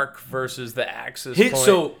arc versus the axis point.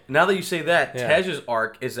 So, now that you say that, Tej's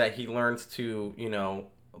arc is that he learns to,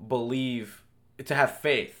 believe, to have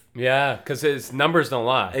faith. Yeah, because his numbers don't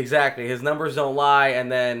lie. Exactly. His numbers don't lie,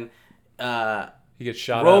 and then he gets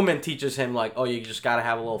shot Roman up. teaches him, like, oh, you just got to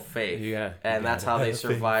have a little faith. Yeah. And that's how they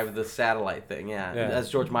survive the satellite thing. Yeah. As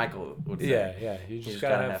George Michael would say. Yeah. You just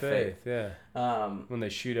got to have faith. Yeah. When they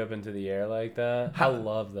shoot up into the air like that. I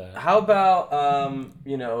love that. How about,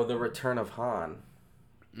 the return of Han?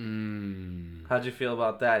 How'd you feel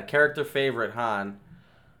about that? Character favorite, Han.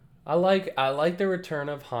 I like the return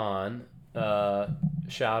of Han.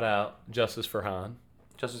 Shout out Justice for Han.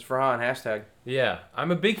 Justice for Han, hashtag. Yeah,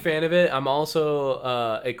 I'm a big fan of it. I'm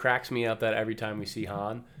also, it cracks me up that every time we see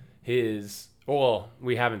Han,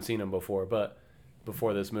 we haven't seen him before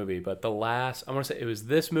this movie, but I want to say it was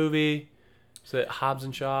this movie, was it Hobbs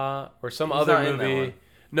and Shaw, or some other movie?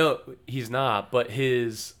 No, he's not, but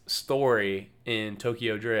his story in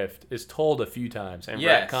Tokyo Drift is told a few times and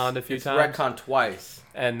retconned a few times. It's retconned twice.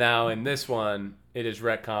 And now in this one, it is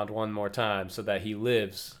retconned one more time so that he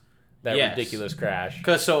lives that ridiculous crash.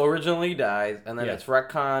 Because so originally he dies, and then it's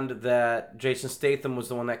retconned that Jason Statham was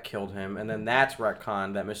the one that killed him, and then that's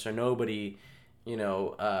retconned that Mr. Nobody,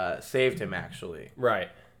 saved him actually. Right.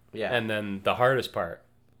 Yeah. And then the hardest part.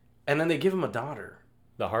 And then they give him a daughter.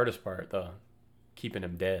 The hardest part, though. Keeping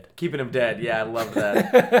him dead. Keeping him dead. Yeah, I love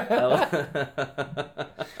that.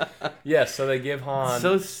 Yes, so they give Han...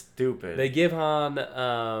 So stupid. They give Han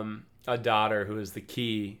a daughter who is the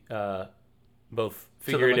key, both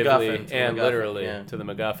figuratively and literally, to the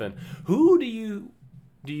MacGuffin. Who do you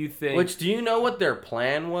think... Do you know what their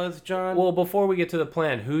plan was, John? Well, before we get to the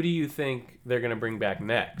plan, who do you think they're going to bring back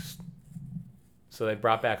next? So they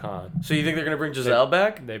brought back Han. So you think they're going to bring Giselle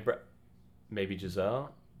back? Maybe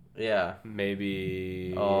Giselle? Yeah.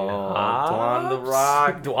 Maybe... Dwan the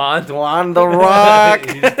Rock. Dwan the Rock.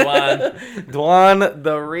 He's Dwan. Dwan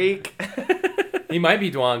the Reek. He might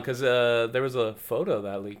be Dwan because there was a photo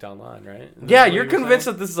that leaked online, right? Yeah, you're convinced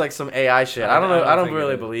that this is like some AI shit. I don't know. I don't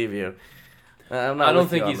really believe you. I don't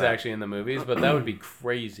think he's actually in the movies, but that would be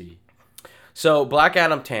crazy. So Black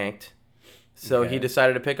Adam tanked. So he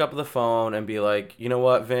decided to pick up the phone and be like, you know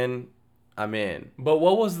what, Vin? I'm in. But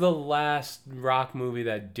what was the last Rock movie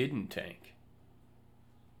that didn't tank?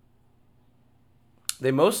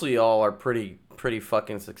 They mostly all are pretty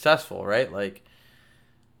fucking successful, right? Like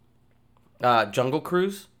Jungle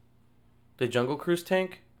Cruise. Did Jungle Cruise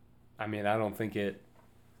tank? I mean, I don't think it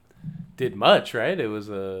did much, right? It was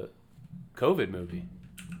a COVID movie.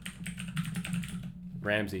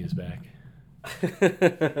 Ramsey is back.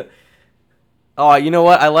 Oh, you know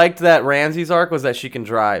what? I liked that Ramsey's arc was that she can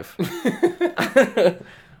drive. I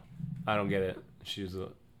don't get it.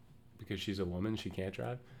 Because she's a woman, she can't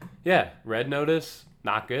drive? Yeah, Red Notice,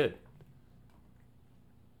 not good.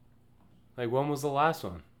 Like, when was the last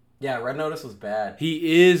one? Yeah, Red Notice was bad.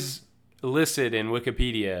 He is listed in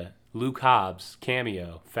Wikipedia, Luke Hobbs,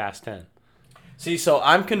 cameo, Fast 10. See, so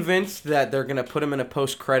I'm convinced that they're gonna put him in a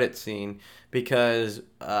post-credit scene because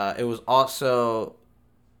it was also,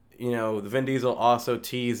 the Vin Diesel also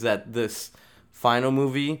teased that this final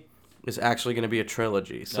movie is actually going to be a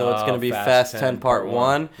trilogy. So it's going to be Fast 10 Part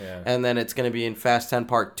 1, and then it's going to be in Fast 10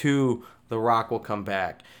 Part 2, The Rock will come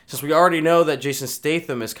back. Since we already know that Jason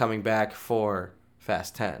Statham is coming back for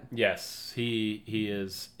Fast 10. Yes, he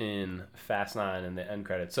is in Fast 9 in the end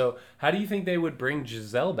credits. So how do you think they would bring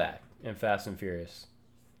Giselle back in Fast and Furious?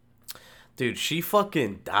 Dude, she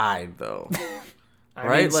fucking died, though.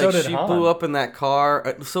 Right? Like, so she Han. Blew up in that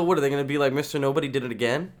car. So what, are they going to be like, Mr. Nobody did it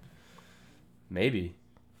again? Maybe.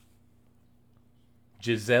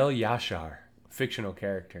 Giselle Yashar, fictional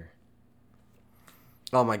character.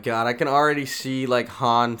 Oh my god, I can already see like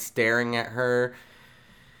Han staring at her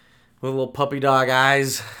with little puppy dog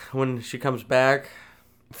eyes when she comes back.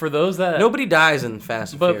 For those that nobody dies in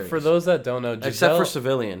Fast and Furious. But for those that don't know, except for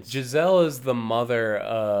civilians. Giselle is the mother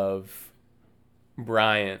of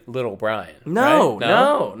little Brian. No,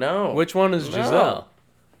 right? No. Which one is Giselle?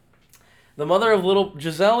 The mother of little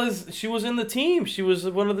Giselle she was in the team. She was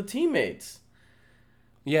one of the teammates.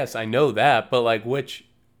 Yes, I know that, but like what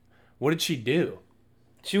did she do?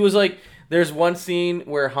 She was like, there's one scene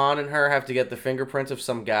where Han and her have to get the fingerprints of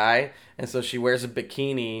some guy, and so she wears a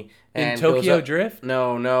bikini and in Tokyo Drift?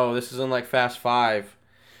 No, this is in like Fast 5.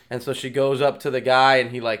 And so she goes up to the guy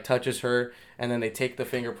and he like touches her, and then they take the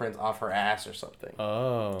fingerprints off her ass or something.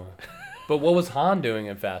 Oh. But what was Han doing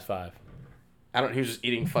in Fast 5? He was just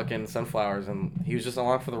eating fucking sunflowers, and he was just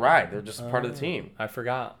along for the ride. They're just part of the team. I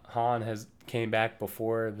forgot Han came back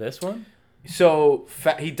before this one. So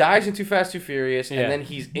he dies in Too Fast, Too Furious, and then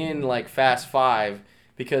he's in like Fast 5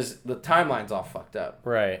 because the timeline's all fucked up.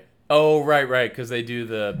 Right. Oh, right, because they do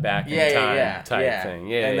the back in time type thing.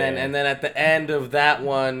 Yeah, and then at the end of that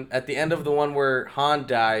one, at the end of the one where Han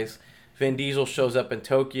dies, Vin Diesel shows up in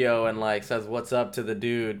Tokyo and like says what's up to the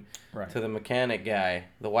dude, to the mechanic guy,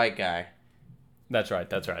 the white guy. That's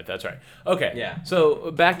right. Okay. Yeah.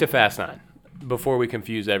 So back to Fast 9. Before we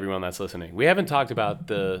confuse everyone that's listening, we haven't talked about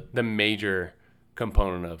the major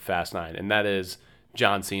component of Fast 9, and that is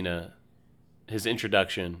John Cena, his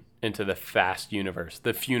introduction into the Fast universe,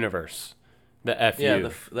 the Funiverse, the FU. Yeah,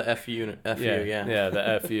 the FU. Yeah,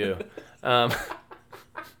 the FU.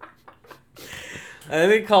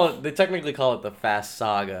 They technically call it the Fast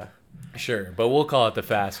Saga. Sure, but we'll call it the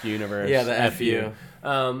Fast Universe. Yeah, the FU.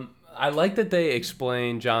 I like that they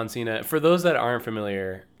explain John Cena. For those that aren't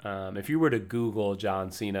familiar, if you were to Google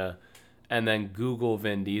John Cena and then Google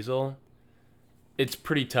Vin Diesel, it's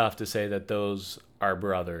pretty tough to say that those are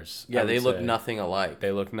brothers. Yeah, they look nothing alike.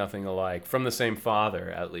 They look nothing alike. From the same father,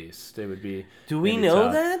 at least. It would be. Do we know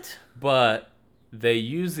tough. that? But they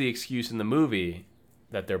use the excuse in the movie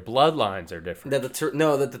that their bloodlines are different. That the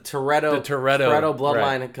Toretto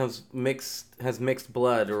bloodline has mixed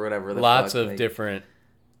blood or whatever. Lots of different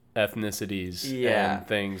ethnicities and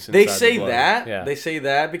things. They say that. Yeah. They say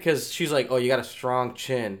that because she's like, oh, you got a strong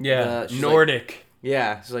chin. Yeah, Nordic.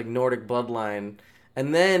 She's like Nordic bloodline.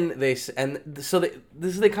 And then they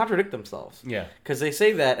contradict themselves. Yeah. Because they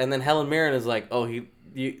say that, and then Helen Mirren is like, oh,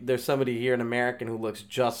 there's somebody here, an American, who looks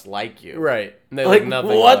just like you. Right. They like, look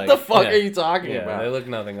nothing what alike. The fuck are you talking about? They look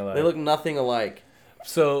nothing alike. They look nothing alike.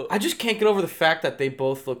 So I just can't get over the fact that they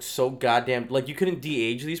both look so goddamn... Like, you couldn't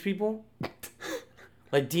de-age these people?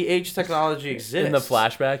 Like, de-age technology exists. In the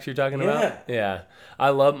flashbacks you're talking about? Yeah.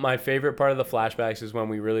 I love... My favorite part of the flashbacks is when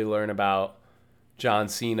we really learn about John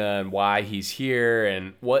Cena and why he's here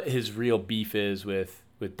and what his real beef is with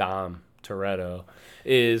Dom Toretto,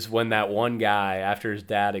 is when that one guy, after his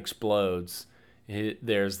dad explodes,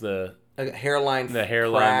 there's the hairline,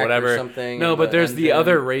 whatever. Or something. No, but there's the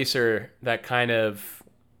other racer that kind of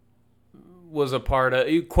was a part of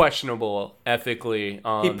questionable ethically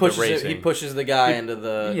on the racing. He pushes the guy into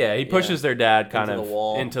the... Yeah, he pushes their dad kind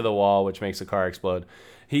of into the wall, which makes the car explode.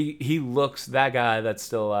 He looks... That guy that's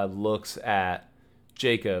still alive looks at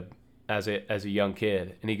Jacob as a young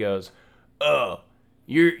kid, and he goes, "Oh,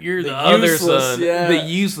 you're the other son, the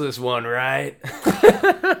useless one, right?"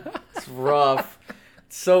 It's rough.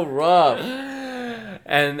 It's so rough.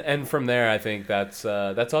 And from there, I think that's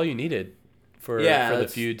all you needed for the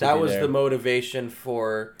feud to be there. That was the motivation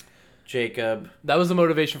for Jacob. That was the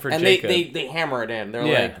motivation for Jacob. And they hammer it in.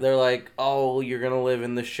 They're like, "Oh, you're gonna live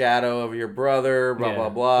in the shadow of your brother." Blah blah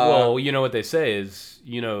blah. Well, you know what they say is,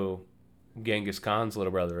 Genghis Khan's little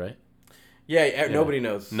brother, right? Yeah, nobody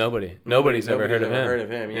knows. Nobody's ever heard of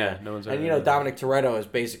him. Yeah, no one's ever heard of him. Dominic Toretto is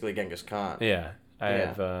basically Genghis Khan. Yeah,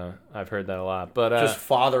 I've heard that a lot. But just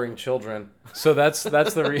fathering children. So that's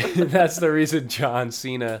the reason John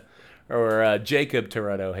Cena or Jacob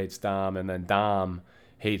Toretto hates Dom, and then Dom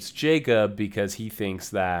hates Jacob because he thinks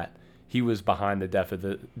that he was behind the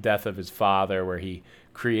death of his father, where he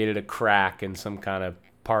created a crack in some kind of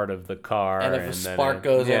part of the car, and if a spark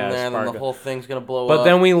goes in there, then the whole thing's gonna blow up. But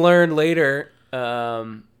then we learned later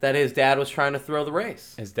that his dad was trying to throw the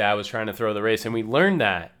race. His dad was trying to throw the race, and we learned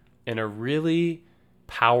that in a really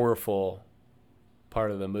powerful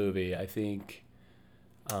part of the movie. I think.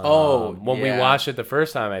 When we watched it the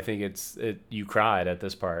first time, I think you cried at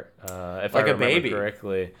this part. If like I remember a baby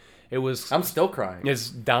correctly, it was. I'm still crying. It's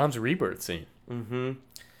Dom's rebirth scene. Mm-hmm.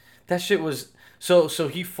 That shit was so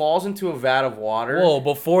he falls into a vat of water. Whoa!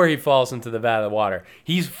 Before he falls into the vat of water,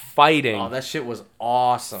 he's fighting. Oh, that shit was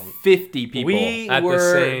awesome. 50 people at the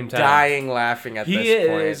same time. Dying laughing at this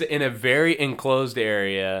point. He is in a very enclosed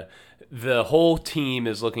area. The whole team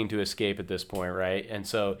is looking to escape at this point, right? And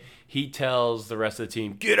so he tells the rest of the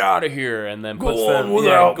team, "Get out of here!" And then puts them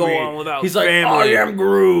go on without. He's family. Like, "I am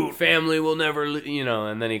Groot. Family will never,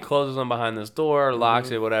 And then he closes them behind this door,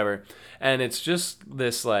 locks it, whatever. And it's just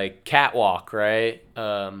this like catwalk, right?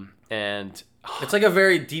 And it's like a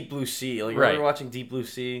very Deep Blue Sea. Like, right. You're watching Deep Blue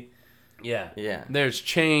Sea. Yeah. There's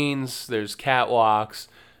chains. There's catwalks.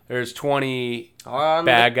 There's 20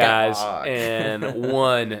 bad guys and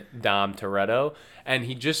one Dom Toretto, and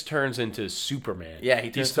he just turns into Superman. Yeah,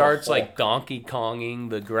 he starts like Donkey Konging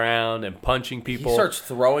the ground and punching people. He starts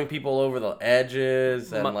throwing people over the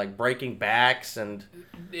edges and like breaking backs, and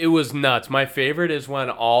it was nuts. My favorite is when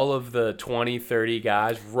all of the 20, 30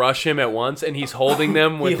 guys rush him at once, and he's holding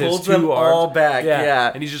them with his two arms. He holds them all back,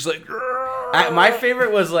 yeah. And he's just like... my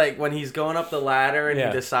favorite was like when he's going up the ladder and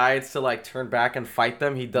he decides to like turn back and fight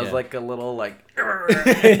them. He does like a little like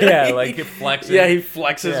like he flexes. Yeah, he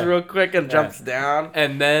flexes real quick and jumps down.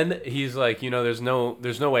 And then he's like, there's no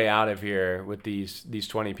way out of here with these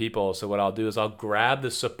 20 people. So what I'll do is I'll grab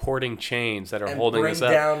the supporting chains that are holding us up,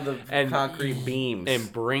 bring down the concrete beams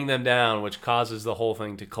and bring them down, which causes the whole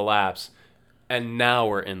thing to collapse. And now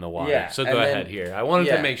we're in the water. Yeah, so go ahead here. I wanted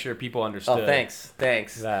to make sure people understood. Oh, thanks.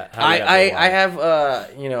 I have a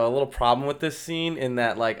little problem with this scene in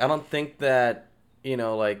that like I don't think that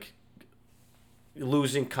like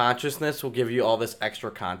losing consciousness will give you all this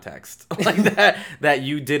extra context like that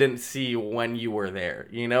you didn't see when you were there.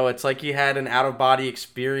 It's like he had an out of body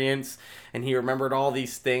experience and he remembered all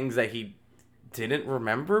these things that he didn't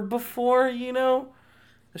remember before.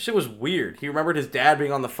 That shit was weird. He remembered his dad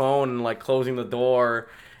being on the phone and like closing the door,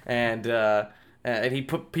 and he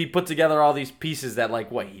put together all these pieces that like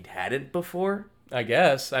he'd had it before. I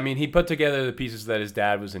guess. I mean, he put together the pieces that his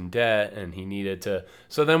dad was in debt and he needed to.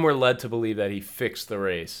 So then we're led to believe that he fixed the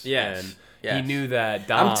race. Yes. And he knew that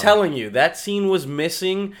Dom. I'm telling you, that scene was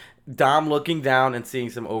missing Dom looking down and seeing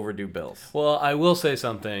some overdue bills. Well, I will say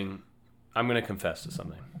something. I'm going to confess to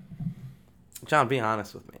something. John, be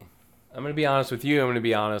honest with me. I'm going to be honest with you. I'm going to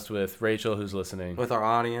be honest with Rachel, who's listening. With our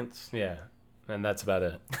audience. Yeah. And that's about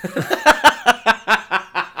it.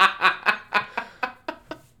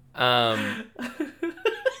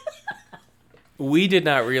 We did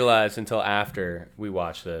not realize until after we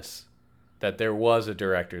watched this that there was a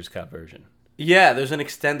director's cut version. Yeah, there's an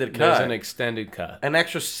extended cut. There's an extended cut. An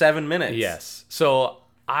extra 7 minutes. Yes. So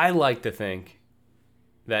I like to think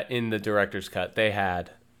that in the director's cut, they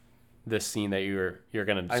had this scene that you're going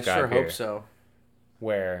to describe. I sure here, hope so.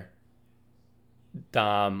 Where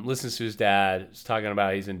Dom listens to his dad, is talking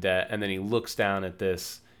about he's in debt, and then he looks down at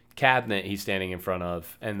this cabinet he's standing in front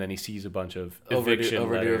of, and then he sees a bunch of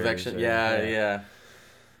overdue eviction. Yeah.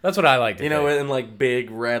 That's what I like to think. In like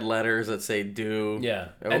big red letters that say due. Yeah.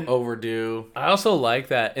 Overdue. I also like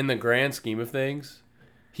that in the grand scheme of things,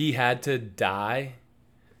 he had to die.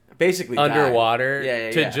 Basically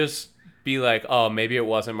underwater to just be like, oh, maybe it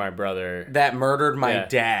wasn't my brother that murdered my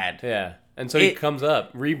dad. Yeah. And so he comes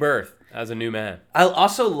up, rebirth as a new man. I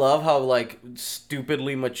also love how like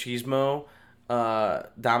stupidly machismo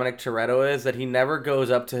Dominic Toretto is, that he never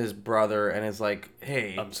goes up to his brother and is like,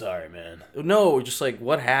 hey, I'm sorry, man. No, just like,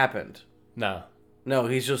 what happened? No,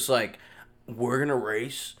 he's just like, we're gonna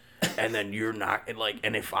race and then you're not like,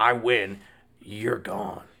 and if I win, you're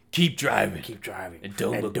gone. Keep driving. And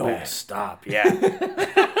don't look back. Stop. Yeah.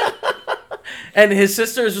 And his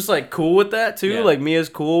sister is just like cool with that too. Yeah. Like Mia's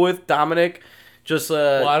cool with Dominic just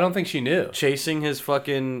well, I don't think she knew. Chasing his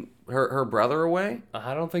fucking her brother away.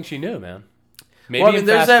 I don't think she knew, man. Maybe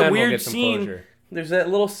there's that weird scene. There's that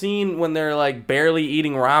little scene when they're like barely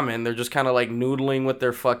eating ramen. They're just kind of like noodling with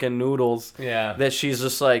their fucking noodles. Yeah. That she's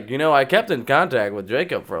just like, I kept in contact with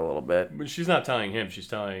Jacob for a little bit. But she's not telling him. She's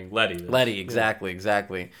telling Letty. Letty, exactly.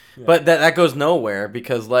 Yeah. But that goes nowhere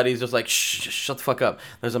because Letty's just like, shh, shut the fuck up.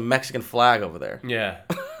 There's a Mexican flag over there. Yeah.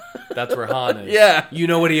 That's where Han is. Yeah. You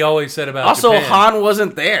know what he always said about Also, Japan. Han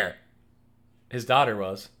wasn't there. His daughter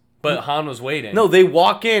was. But Han was waiting. No, they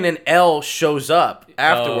walk in and L shows up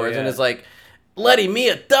afterwards and yeah. is like, Letty, me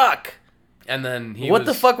a duck. And then What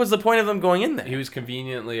the fuck was the point of them going in there? He was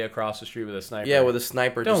conveniently across the street with a sniper. Yeah, with a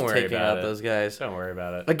sniper Don't just worry taking about out it. those guys. Don't worry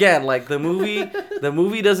about it. Again, like the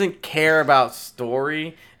movie doesn't care about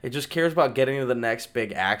story. It just cares about getting to the next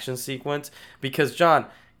big action sequence. Because, John,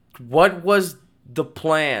 what was the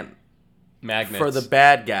plan Magnets. for the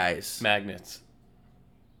bad guys? Magnets.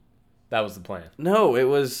 That was the plan. No, it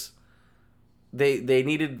was... They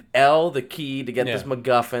needed L, the key, to get this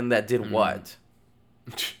MacGuffin that did what?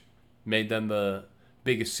 Made them the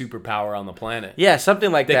biggest superpower on the planet. Yeah,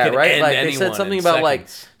 something like that, right? Like they said something about seconds. like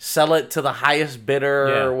sell it to the highest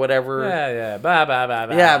bidder or whatever. Yeah. Blah blah blah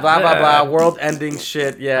blah. Yeah, blah blah blah. World ending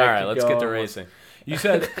shit. Yeah. All right, let's get to racing. You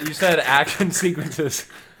said action sequences.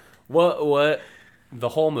 What? The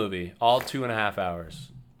whole movie, all 2.5 hours.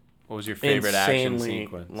 What was your favorite action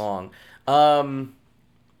sequence? Long.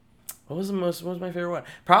 What was my favorite one?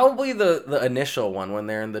 Probably the initial one when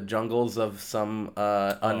they're in the jungles of some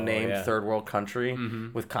unnamed third world country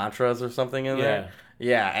with Contras or something in there.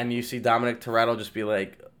 Yeah, and you see Dominic Toretto just be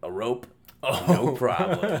like, a rope? Oh, no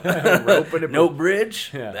problem. Rope and no bridge?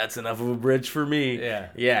 Yeah. That's enough of a bridge for me. Yeah.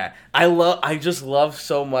 Yeah. I just love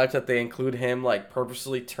so much that they include him like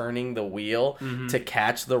purposely turning the wheel to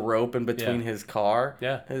catch the rope in between his car.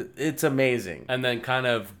 Yeah. It's amazing. And then kind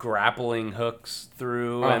of grappling hooks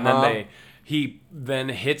through, and then he then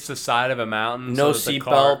hits the side of a mountain. No so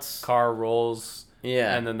seatbelts. Car rolls.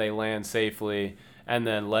 Yeah. And then they land safely. And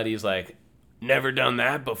then Letty's like, never done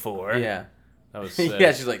that before. Yeah. That was sick.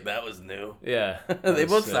 Yeah, she's like, that was new. Yeah. They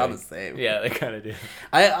both sound the same. Yeah, they kind of do.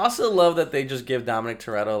 I also love that they just give Dominic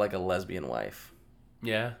Toretto like a lesbian wife.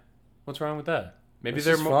 Yeah. What's wrong with that? Maybe It's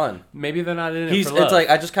they're just fun. Maybe they're not in it for love. It's like,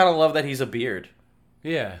 I just kind of love that he's a beard.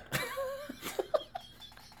 Yeah.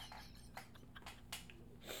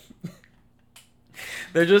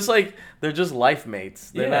 They're just life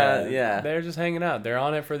mates. They're not, They're just hanging out. They're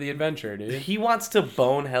on it for the adventure, dude. He wants to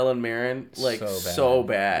bone Helen Mirren like so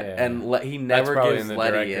bad. Yeah. And he never gives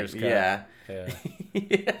Letty it. Yeah.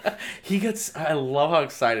 Yeah. He gets. I love how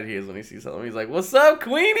excited he is when he sees something. He's like, "What's up,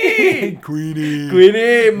 Queenie?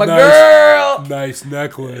 Queenie, my girl. Nice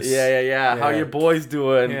necklace." Yeah. How your boys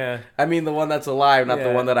doing? Yeah. I mean, the one that's alive, not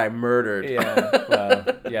the one that I murdered. Yeah. Well,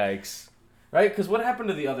 yikes. Right? Because what happened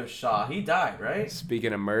to the other Shaw? He died, right?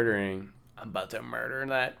 Speaking of murdering, I'm about to murder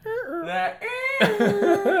that. That.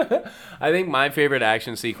 I think my favorite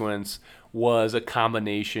action sequence was a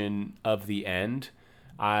combination of the end.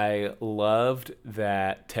 I loved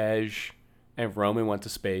that Tej and Roman went to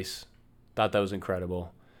space. Thought that was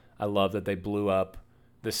incredible. I love that they blew up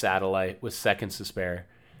the satellite with seconds to spare.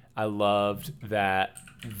 I loved that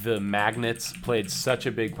the magnets played such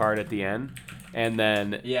a big part at the end. And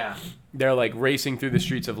then they're like racing through the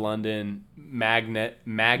streets of London,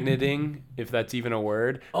 magneting, if that's even a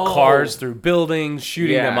word. Oh. Cars through buildings,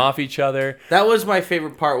 shooting them off each other. That was my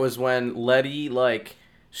favorite part, was when Letty, like,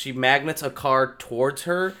 she magnets a car towards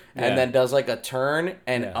her and then does like a turn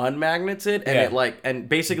and unmagnets it and it like and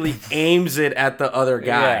basically aims it at the other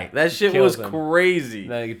guy. That shit was crazy.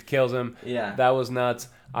 That kills him. Yeah. That was nuts.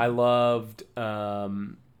 I loved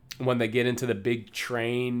when they get into the big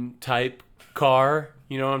train type car.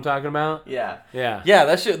 You know what I'm talking about? Yeah. Yeah. Yeah,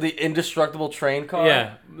 that shit, the indestructible train car.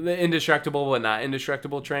 Yeah, the indestructible but not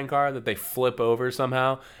indestructible train car that they flip over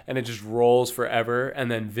somehow and it just rolls forever, and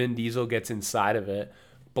then Vin Diesel gets inside of it,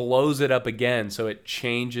 blows it up again so it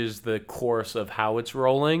changes the course of how it's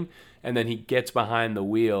rolling, and then he gets behind the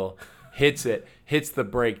wheel, hits the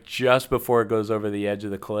brake just before it goes over the edge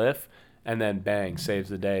of the cliff, and then bang, saves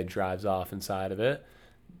the day, drives off inside of it.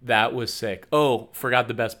 That was sick. Oh, forgot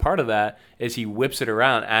the best part of that is he whips it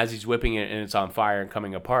around as he's whipping it and it's on fire and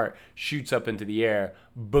coming apart, shoots up into the air,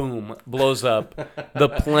 boom, blows up the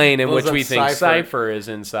plane in which we think Cypher is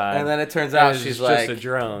inside. And then it turns out she's like... just a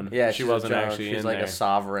drone. Yeah, she wasn't actually in there. She's like a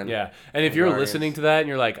sovereign. Yeah, and if you're listening to that and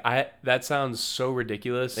you're like, that sounds so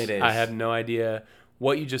ridiculous. It is. I have no idea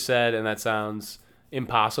what you just said, and that sounds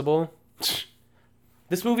impossible.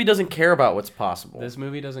 This movie doesn't care about what's possible. This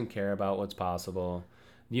movie doesn't care about what's possible.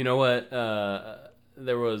 You know what?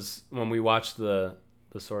 There was, when we watched the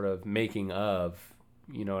sort of making of,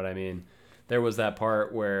 you know what I mean? There was that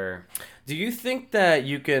part where... Do you think that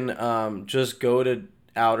you can just go to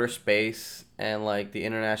outer space and like the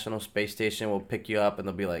International Space Station will pick you up and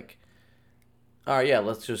they'll be like, all right, yeah,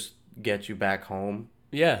 let's just get you back home?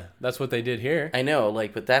 Yeah, that's what they did here. I know,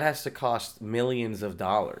 like, but that has to cost millions of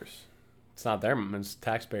dollars It's not them. It's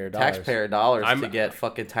taxpayer dollars. Taxpayer dollars to get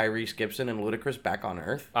fucking Tyrese Gibson and Ludacris back on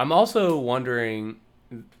Earth. I'm also wondering.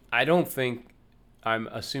 I'm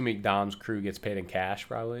assuming Dom's crew gets paid in cash,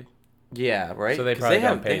 probably. Yeah, right. So they probably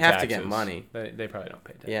they have to get money. They probably don't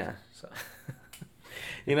pay taxes. Yeah. So.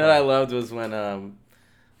 You know what I loved was when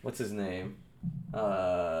what's his name?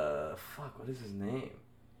 What is his name?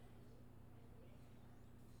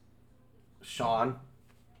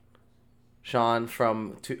 Sean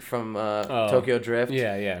from Tokyo Drift.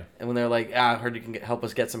 Yeah, yeah. And when they're like, I heard you can help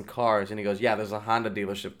us get some cars. And he goes, yeah, there's a Honda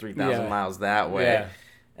dealership 3,000 miles that way. Yeah.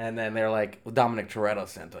 And then they're like, well, Dominic Toretto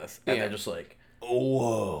sent us. And they're just like,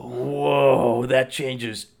 whoa, that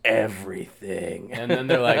changes everything. And then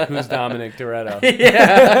they're like, who's Dominic Toretto?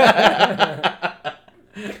 Yeah.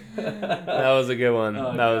 That was a good one.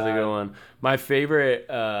 That was a good one. My favorite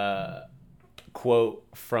quote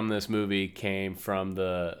from this movie came from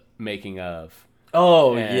the making of.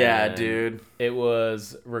 Oh, yeah, dude. It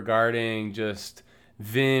was regarding just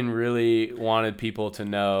Vin really wanted people to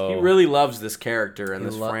know. He really loves this character and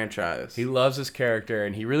this franchise. He loves this character,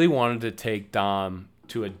 and he really wanted to take Dom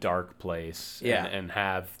to a dark place and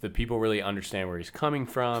have the people really understand where he's coming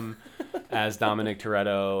from as Dominic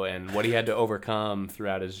Toretto and what he had to overcome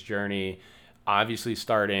throughout his journey. Obviously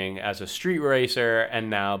starting as a street racer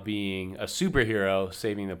and now being a superhero,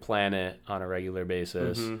 saving the planet on a regular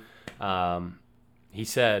basis. Mm-hmm. He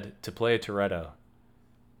said, to play a Toretto,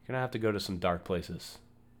 you're going to have to go to some dark places.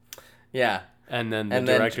 Yeah. And then the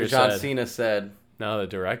director said... John Cena said... No, the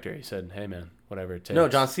director, he said, hey, man, whatever it takes. No,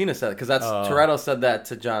 John Cena said it, because Toretto said that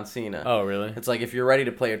to John Cena. Oh, really? It's like, if you're ready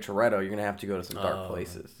to play a Toretto, you're going to have to go to some dark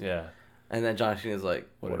places. Yeah. And then John Cena's like,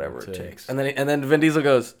 whatever it takes. And then Vin Diesel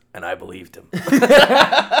goes, and I believed him. And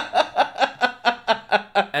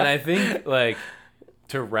I think, like,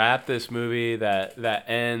 to wrap this movie that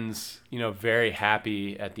ends, very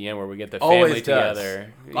happy at the end where we get the family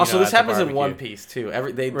together. Also, this happens in One Piece, too.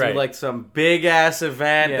 They do, like, some big-ass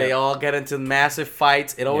event. Yeah. They all get into massive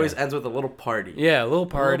fights. It always ends with a little party. Yeah, a little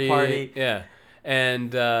party. Yeah.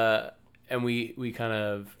 And we kind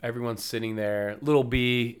of, everyone's sitting there. Little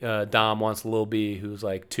B, Dom wants Lil B, who's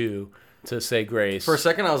like 2, to say grace. For a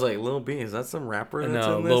second, I was like, Lil B, is that some rapper that's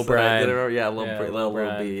in this? Lil Brian. Yeah,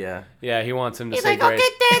 Lil B, yeah. Yeah, he wants him to He's say like, grace. okay,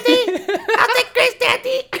 Daddy, I'll take grace,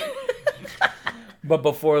 Daddy. But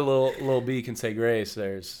before Lil B can say grace,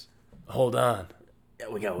 hold on.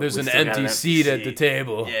 Yeah, there's an empty seat at the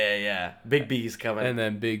table. Yeah. Big B's coming. And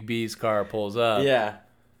then Big B's car pulls up. Yeah.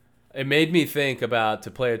 It made me think about,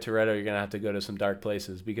 to play a Toretto, you're going to have to go to some dark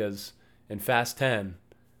places, because in Fast 10,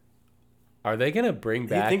 are they going to bring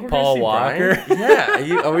back Paul Walker?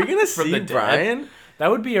 Yeah. Are we going to see Brian? That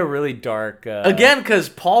would be a really dark... Again, because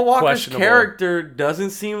Paul Walker's character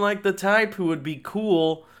doesn't seem like the type who would be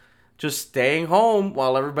cool just staying home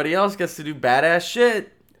while everybody else gets to do badass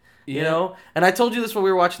shit. You know? And I told you this when we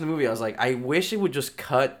were watching the movie. I was like, I wish it would just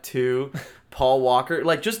cut to... Paul Walker,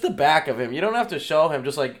 like just the back of him. You don't have to show him,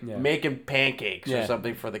 just like making pancakes or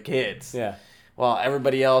something for the kids. Yeah. While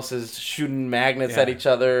everybody else is shooting magnets at each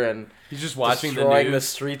other and he's just watching destroying the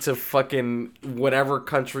streets of fucking whatever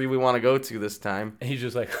country we want to go to this time. And he's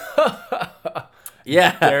just like,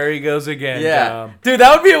 yeah, there he goes again. Yeah, dude,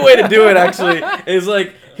 that would be a way to do it. Actually, is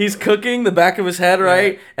like he's cooking the back of his head,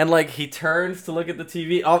 right? And like he turns to look at the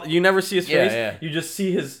TV. You never see his face. Yeah. You just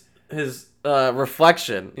see his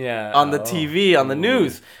reflection on the TV, on the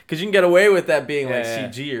news, because you can get away with that being like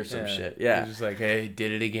CG or some shit. Yeah. He's just like, hey,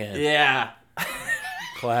 did it again. Yeah.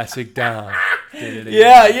 Classic Dom. Did it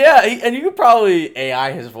again. Yeah. And you could probably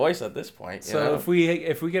AI his voice at this point. So if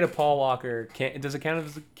we get a Paul Walker, does it count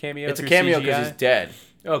as a cameo? It's a cameo because he's dead.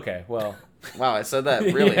 Okay, well. Wow, I said that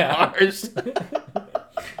really harsh.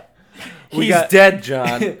 He's dead,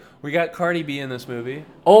 John. We got Cardi B in this movie.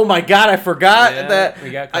 Oh my god, I forgot that.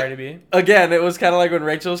 We got Cardi B. Again, it was kind of like when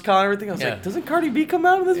Rachel was calling everything. I was like, doesn't Cardi B come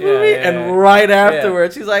out in this movie? And right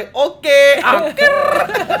afterwards, she's like, okay.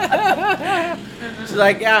 She's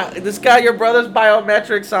like, yeah, this got your brother's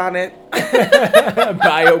biometrics on it.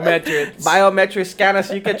 Biometric scanner,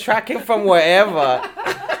 so you can track him from wherever.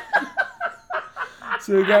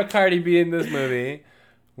 So we got Cardi B in this movie.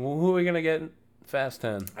 Who are we going to get? Fast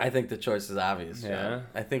 10. I think the choice is obvious, John.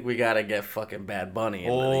 I think we gotta get fucking Bad Bunny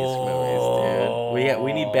into these movies, dude.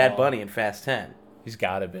 We need Bad Bunny in Fast 10. He's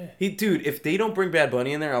gotta be. Dude, if they don't bring Bad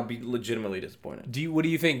Bunny in there, I'll be legitimately disappointed. What do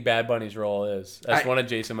you think Bad Bunny's role is? As one of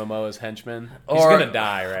Jason Momoa's henchmen? He's gonna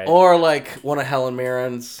die, right? Or like one of Helen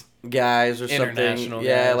Mirren's guys or something. International guys.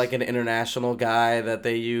 Guys. Like an international guy that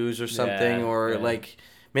they use or something. Or like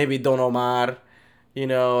maybe Don Omar. you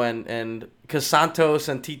know, and because Santos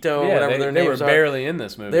and Tito, Yeah, whatever their names were barely in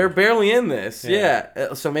this movie. They're barely in this, Yeah.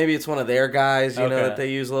 yeah. So maybe it's one of their guys, you know, Okay. that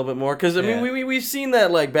they use a little bit more. Because I Yeah. mean, we've seen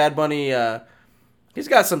that like Bad Bunny, he's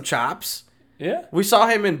got some chops. Yeah. We saw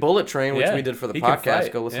him in Bullet Train, which Yeah. we did for the He can podcast.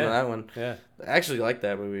 fight. Go listen to that one. Yeah. I actually like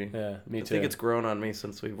that movie. Yeah, me too. I think it's grown on me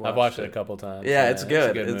since we've watched I've watched it a couple times. Yeah, it's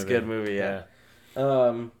good. It's a good movie. Yeah.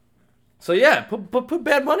 So yeah, put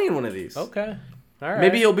Bad Bunny in one of these. Okay. All right.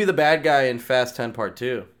 Maybe he'll be the bad guy in Fast 10 Part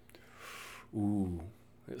 2. Ooh.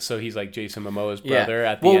 So he's like Jason Momoa's brother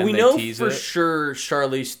at the well, end. we they know tease for it. sure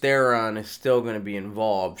Charlize Theron is still going to be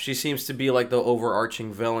involved. She seems to be like the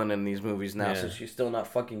overarching villain in these movies now, so she's still not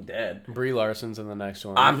fucking dead. Brie Larson's in the next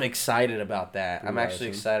one. I'm excited about that. I'm actually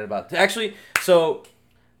Larson. excited about Actually, so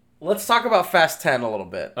let's talk about Fast 10 a little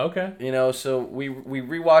bit. Okay. You know, so we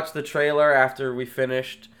rewatched the trailer after we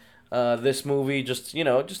finished this movie, just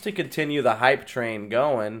to continue the hype train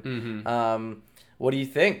going. Mm-hmm. What do you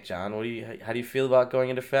think, John? How do you feel about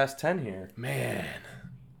going into Fast 10 here? Man,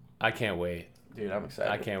 I can't wait. Dude, I'm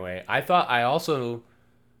excited. I can't wait. I also,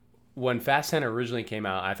 when Fast 10 originally came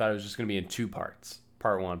out, I thought it was just going to be in 2 parts.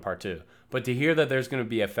 Part 1, Part 2. But to hear that there's going to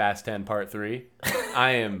be a Fast 10 Part 3,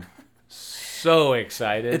 I am so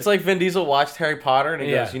excited. It's like Vin Diesel watched Harry Potter and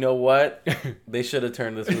he Yeah. goes, you know what? They should have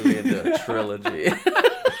turned this movie into a trilogy.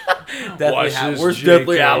 Watch this, Where's JK.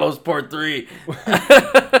 Deathly Hallows Part 3?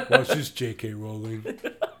 Watch this, J.K. Rowling.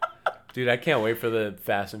 Dude, I can't wait for the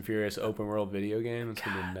Fast and Furious open world video game. It's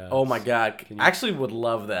gonna be nuts. Oh my god. Can you- I actually would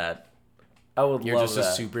love that. I would You're love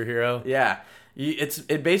just that. a superhero? Yeah.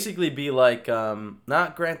 It'd basically be like,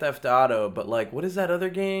 not Grand Theft Auto, but like, what is that other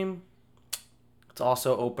game? It's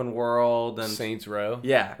also open world and... Saints Row?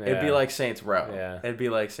 Yeah, it'd be Yeah. like Saints Row. Yeah. It'd be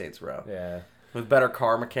like Saints Row. Yeah. With better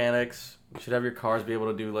car mechanics. You should have your cars be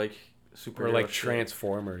able to do like super. Or like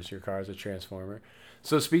Transformers. Your car's a Transformer.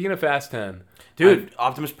 So speaking of Fast 10. Dude,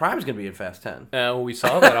 Optimus Prime's going to be in Fast 10. We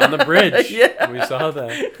saw that on the bridge. Yeah. We saw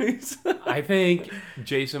that. I think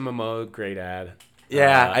Jason Momoa, great ad.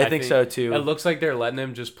 Yeah, I think so too. It looks like they're letting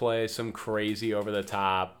him just play some crazy over the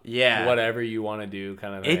top, Yeah. whatever you want to do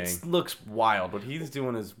kind of thing. It looks wild. What he's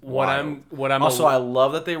doing is What wild. I'm Also, I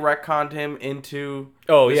love that they retconned him into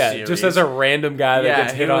Oh the yeah, series. just as a random guy that Yeah,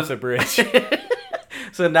 gets he hit was- off the bridge.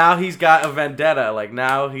 So now he's got a vendetta. Like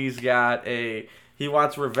now he's got he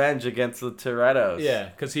wants revenge against the Torettos. Yeah,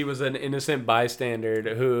 because he was an innocent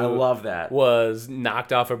bystander who I love that. was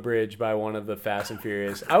knocked off a bridge by one of the Fast and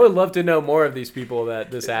Furious. I would love to know more of these people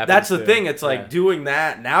that this happens That's the to. thing. It's like Yeah. doing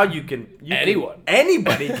that. Now Anyone.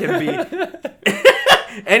 Anybody can be.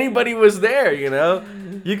 Anybody was there, you know.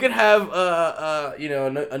 You could have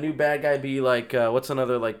a new bad guy be like what's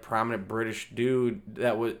another like prominent British dude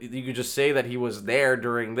that was you could just say that he was there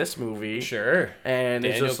during this movie. Sure. And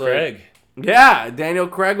Daniel it's just Craig. like yeah, Daniel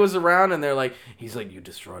Craig was around and he's like you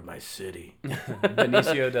destroyed my city.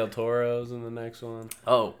 Benicio del Toro's in the next one.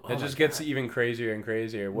 Oh, It just gets even crazier and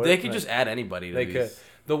crazier. What they if, could like, just add anybody to They these. could.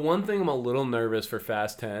 The one thing I'm a little nervous for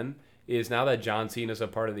Fast 10 is now that John Cena's a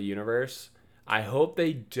part of the universe, I hope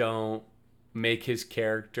they don't make his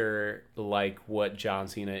character like what John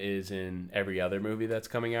Cena is in every other movie that's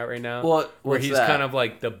coming out right now. Well, where what's he's that? kind of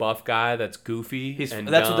like the buff guy that's goofy. That's and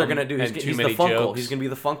what they're dumb gonna do. and He's too the many Funkle. jokes. He's gonna be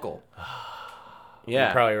the Funkle. You're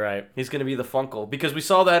Yeah, probably right. he's gonna be the Funkle because we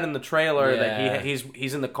saw that in the trailer Yeah. that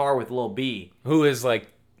he's in the car with Lil B. Who is like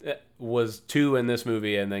was 2 in this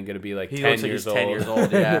movie and then gonna be like He 10 looks like years he's old. 10 years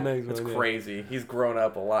old. Yeah, The next it's one, yeah. crazy. He's grown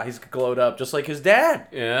up a lot. He's glowed up just like his dad.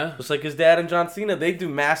 Yeah. Just like his dad and John Cena, they do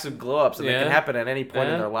massive glow ups, and they Yeah. can happen at any point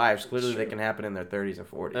in Yeah. their lives. Clearly, they can happen in their 30s and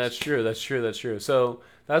 40s. That's true. That's true. That's true. So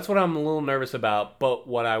that's what I'm a little nervous about. But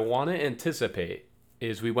what I want to anticipate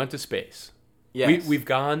is we went to space. Yes. We've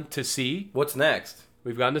gone to sea. What's next?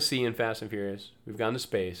 We've gone to sea in Fast and Furious. We've gone to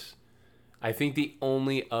space. I think the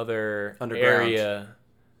only other Underground. area.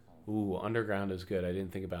 Ooh, underground is good. I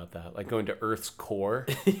didn't think about that. Like going to Earth's core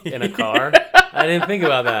in a car. I didn't think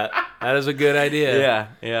about that. That is a good idea.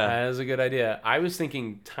 Yeah. That is a good idea. I was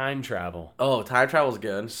thinking time travel. Oh, time travel's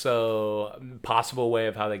good. So, possible way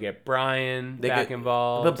of how they get Brian back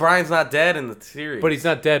involved. But Brian's not dead in the series. But he's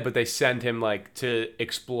not dead, but they send him like to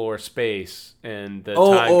explore space and the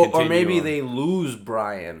time continuum. or maybe they lose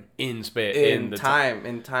Brian in space in the time,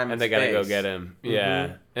 and they gotta go get him.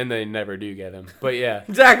 Yeah, and they never do get him. But yeah,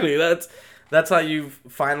 Exactly. That's how you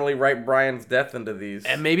finally write Brian's death into these.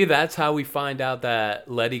 and maybe that's how we find out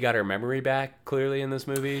that Letty got her memory back clearly in this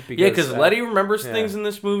movie. Yeah, because Letty remembers things in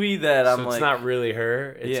this movie that so I'm it's like, not really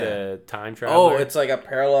her. It's Yeah. a time traveler. oh, it's like a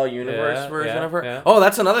parallel universe Yeah, version yeah, of her. yeah. Oh,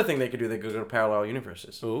 that's another thing they could do. They could go to parallel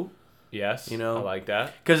universes. Ooh, yes, You know? I like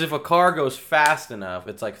that. Because if a car goes fast enough,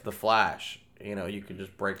 it's like the Flash. You know, you could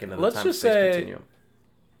just break into the Let's time just space say continuum.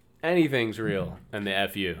 anything's real in the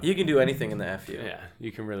FU. You can do anything in the FU. Yeah,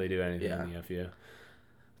 you can really do anything in the FU.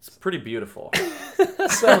 It's pretty beautiful.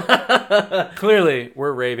 So clearly,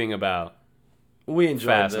 we're raving about we enjoyed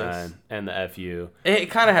Fast this. 9 and the FU. It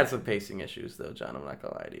kind of had some pacing issues, though, John. I'm not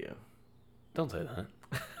gonna lie to you. Don't say that.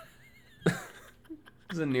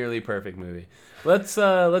 It's a nearly perfect movie. Let's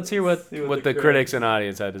hear what the critics and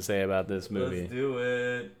audience had to say about this movie. Let's do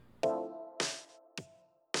it.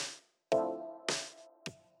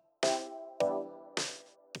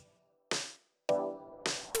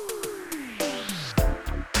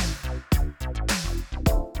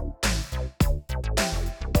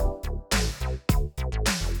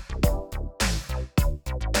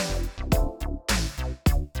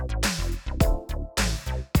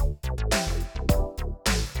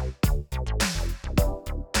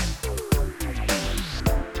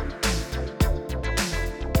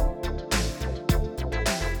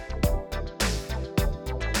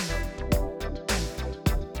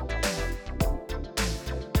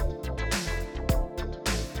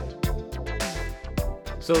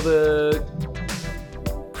 So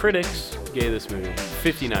the critics gave this movie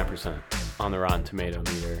 59% on the Rotten Tomato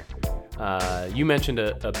meter. You mentioned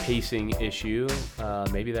a pacing issue.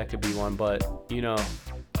 Maybe that could be one, but you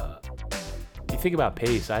think about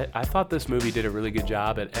pace. I thought this movie did a really good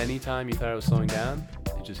job. At any time you thought it was slowing down,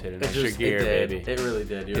 it just hit an extra gear, baby. It really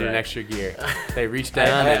did. You're hit right. an extra gear. They reached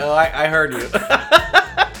down. I heard you.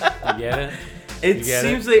 You get it? It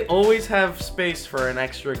seems they always have space for an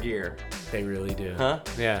extra gear. They really do. Huh?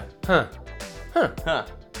 Yeah. Huh.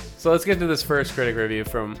 So let's get to this first critic review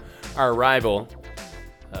from our rival.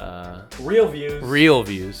 Real views. Real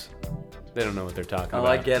Views. They don't know what they're talking about. Oh,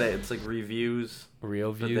 I get it. It's like reviews.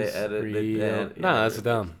 Real Views? They edit. No, that's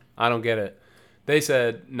dumb. I don't get it. They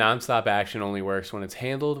said nonstop action only works when it's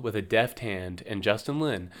handled with a deft hand, and Justin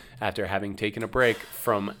Lin, after having taken a break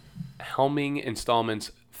from helming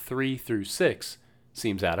installments 3 through 6,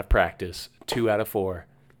 seems out of practice. 2 out of 4.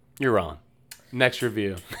 You're wrong. Next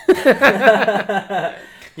review. I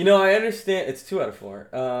understand. It's 2 out of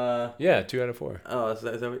 4. Yeah, 2 out of 4. Oh, I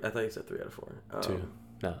thought you said 3 out of 4. 2.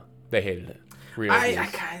 No, they hated it. Real I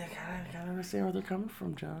Views. kind of understand where they're coming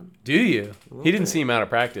from, John. Do you? He didn't seem out of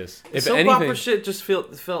practice. If Soap anything, opera shit just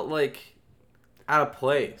felt like out of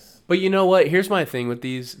place. But you know what? Here's my thing with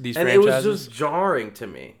these And franchises. it was just jarring to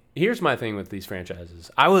me. Here's my thing with these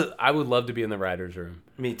franchises. I would love to be in the writer's room.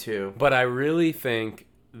 Me too. But I really think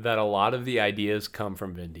that a lot of the ideas come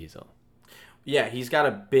from Vin Diesel. Yeah, he's got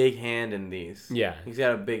a big hand in these. Yeah. He's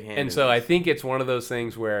got a big hand. And so I think it's one of those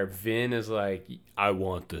things where Vin is like, I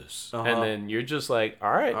want this. Uh-huh. And then you're just like,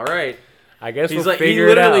 all right. I guess he's we'll like, he figure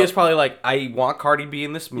it out. literally is probably like, I want Cardi B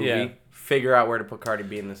in this movie. Yeah. Figure out where to put Cardi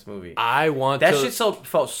B in this movie. I want that shit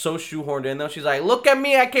felt so shoehorned in though. She's like, look at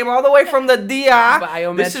me, I came all the way from the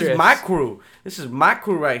DI. This is my crew. This is my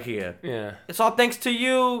crew right here. Yeah. It's all thanks to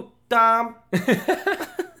you, Dom.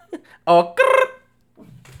 Oh,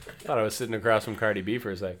 Thought I was sitting across from Cardi B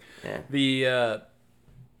for a sec.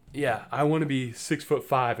 Yeah. I want to be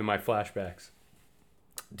 6'5" in my flashbacks.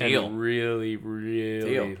 Deal. And really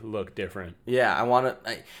look different. Yeah, I want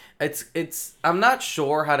to. It's. I'm not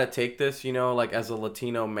sure how to take this. Like as a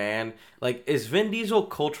Latino man, like is Vin Diesel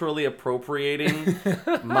culturally appropriating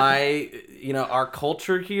our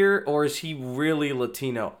culture here, or is he really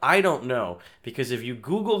Latino? I don't know, because if you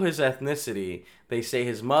Google his ethnicity, they say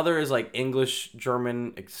his mother is like English,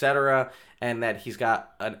 German, etc., and that he's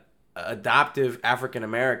got an adoptive African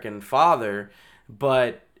American father,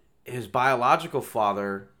 but his biological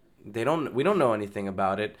father, we don't know anything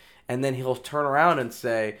about it, and then he'll turn around and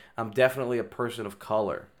say, I'm definitely a person of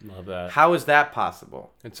color. Love that. How is that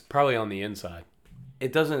possible? It's probably on the inside.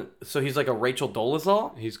 It doesn't. So he's like a Rachel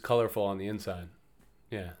Dolezal? He's colorful on the inside.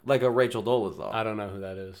 Yeah. Like a Rachel Dolezal. I don't know who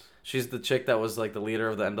that is. She's the chick that was like the leader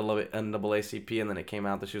of the NAACP, and then it came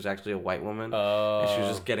out that she was actually a white woman. Oh. And she was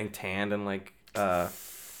just getting tanned and like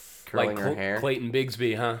curling her hair. Clayton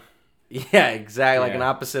Bigsby, huh? Yeah, exactly. Like an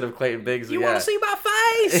opposite of Clayton Bigsby. You want to see my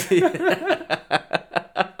face?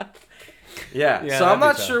 Yeah. So I'm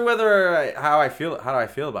not sure how do I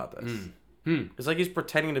feel about this. It's like he's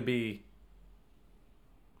pretending to be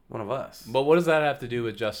one of us. But what does that have to do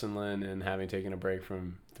with Justin Lin and having taken a break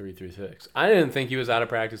from 3 through 6? I didn't think he was out of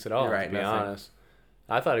practice at all, to be honest.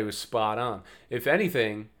 I thought he was spot on. If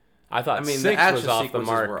anything, I thought 6 was off the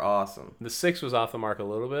mark. Were awesome. The 6 was off the mark a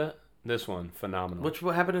little bit. This one, phenomenal.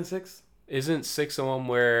 What happened in 6? Isn't 6 the one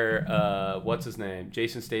where, what's his name?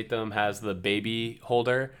 Jason Statham has the baby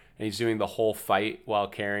holder, and he's doing the whole fight while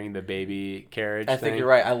carrying the baby carriage I think you're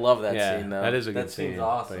right. I love that yeah, scene, though. That is a good scene. That scene's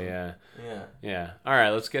awesome. But yeah. All right,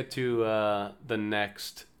 let's get to the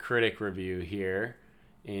next critic review here.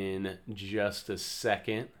 in just a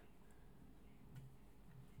second.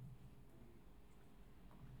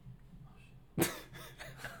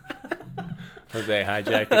 Jose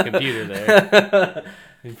hijacked the computer there.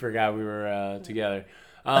 He forgot we were together.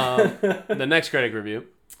 The next critic review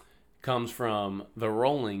comes from the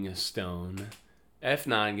Rolling Stone.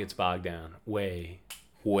 F9 gets bogged down. Way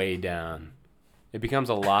down. It becomes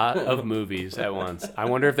a lot of movies at once. I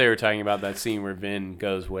wonder if they were talking about that scene where Vin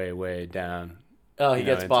goes way down. Oh, he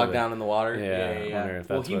gets bogged down in the water? Yeah. I wonder if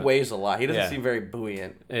that's he weighs a lot. He doesn't seem very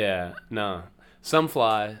buoyant. Yeah, no. Some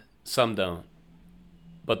fly, some don't.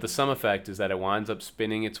 But the sum effect is that it winds up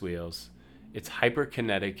spinning its wheels. Its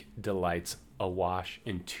hyperkinetic delights awash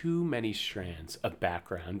in too many strands of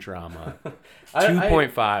background drama.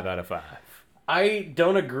 2.5 out of 5. I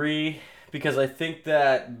don't agree because I think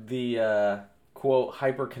that the quote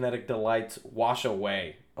hyperkinetic delights wash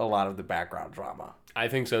away a lot of the background drama. I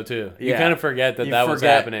think so too. You kind of forget that was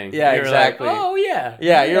happening. Yeah, you're exactly. Like, oh yeah.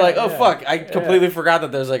 Yeah, you're like, oh fuck, I completely forgot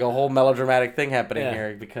that there's like a whole melodramatic thing happening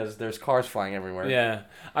here because there's cars flying everywhere. Yeah.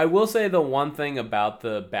 I will say the one thing about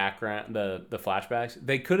the background, the flashbacks,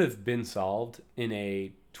 they could have been solved in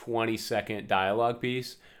a 20-second dialogue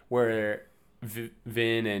piece where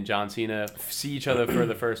Vin and John Cena see each other for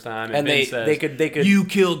the first time, and Vin says, they could "You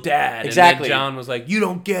killed Dad." Exactly. And then John was like, "You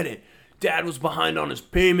don't get it. Dad was behind on his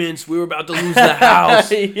payments. We were about to lose the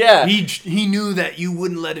house. Yeah, he knew that you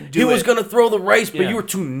wouldn't let him do it. He was gonna throw the race, but you were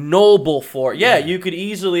too noble for it. Yeah, you could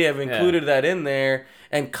easily have included that in there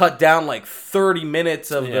and cut down like 30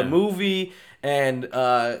 minutes of the movie and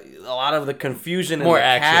a lot of the confusion and the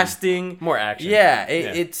casting. More action. Yeah,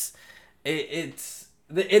 it's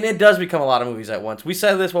and it does become a lot of movies at once. We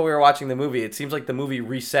said this while we were watching the movie. It seems like the movie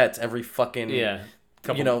resets every fucking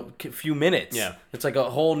few minutes. Yeah, it's like a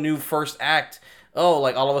whole new first act. Oh,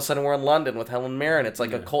 like all of a sudden we're in London with Helen Mirren. It's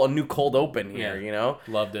like a new cold open here. You know,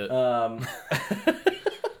 loved it.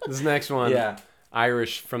 This next one,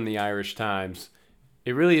 Irish from the Irish Times.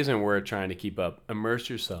 It really isn't worth trying to keep up. Immerse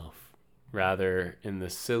yourself, rather, in the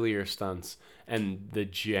sillier stunts and the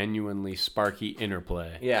genuinely sparky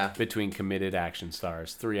interplay between committed action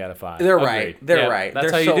stars. 3 out of 5. They're right. They're right. That's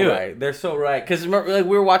They're how you do right. it. They're so right. Because like,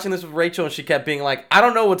 we were watching this with Rachel, and she kept being like, I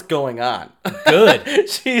don't know what's going on. Good.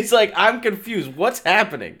 She's like, I'm confused. What's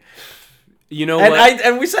happening? You know what? what?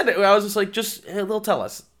 And we said it. I was just like, they'll tell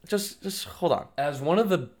us. Just hold on. As one of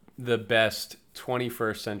the best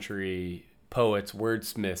 21st century poets,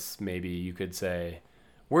 wordsmiths, maybe you could say,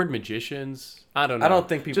 word magicians. I don't know. I don't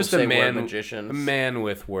think people just say a man, word magicians. A man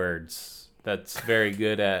with words that's very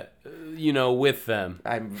good at, with them.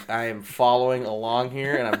 I am following along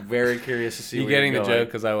here, and I'm very curious to see. You getting the joke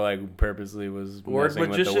because I purposely was word messing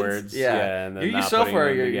magicians? with the words. Yeah, and then you not yourself putting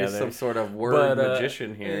them you're together. some sort of word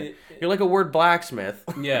magician here. You're like a word blacksmith.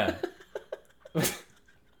 Yeah.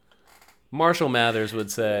 Marshall Mathers would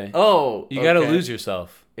say, "Oh, you got to lose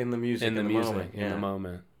yourself in the music, in the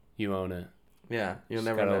moment. You own it. Yeah, you'll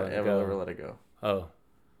never let it go. Oh,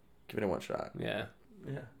 give it one shot. Yeah.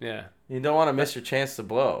 You don't want to miss your chance to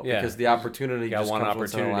blow because the opportunity just comes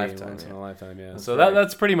once in a lifetime. Yeah. So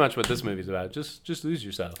that's pretty much what this movie's about. Just lose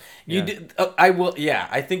yourself. You do, I will. Yeah,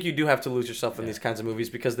 I think you do have to lose yourself in these kinds of movies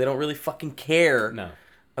because they don't really fucking care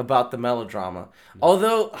about the melodrama.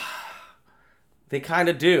 Although they kind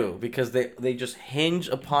of do because they just hinge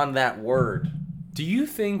upon that word. Do you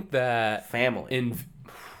think that family?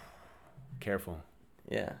 Careful.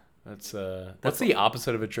 Yeah. That's what's the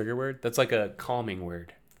opposite of a trigger word? That's like a calming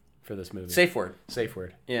word for this movie. Safe word. Safe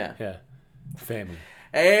word. Yeah. Yeah. Family.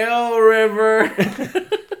 Ayo, River.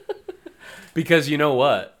 Because you know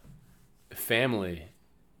what? Family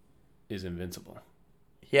is invincible.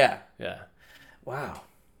 Yeah. Yeah. Wow.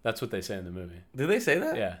 That's what they say in the movie. Do they say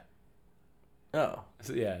that? Yeah. Oh.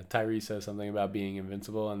 So, yeah. Tyrese says something about being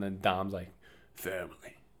invincible, and then Dom's like,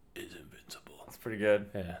 family is invincible. That's pretty good.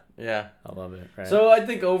 Yeah. Yeah. I love it. Right? So I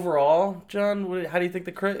think overall, John, how do you think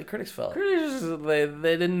the critics felt? Critics, they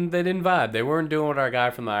didn't vibe. They weren't doing what our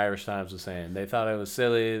guy from the Irish Times was saying. They thought it was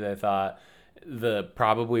silly. They thought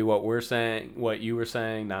probably what you were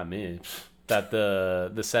saying, not me, that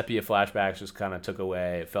the sepia flashbacks just kind of took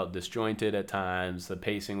away. It felt disjointed at times. The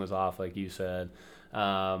pacing was off, like you said,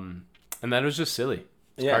 and that was just silly.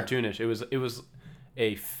 It's cartoonish. It was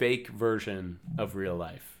a fake version of real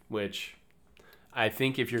life, which I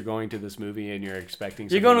think if you're going to this movie and you're expecting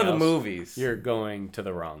something you're going to else, the movies. You're going to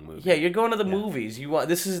the wrong movie. Yeah, you're going to the movies. You want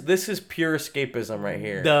this is pure escapism right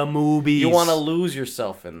here. The movies. You want to lose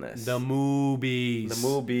yourself in this. The movies. The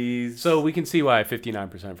movies. So we can see why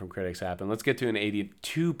 59% from critics happen. Let's get to an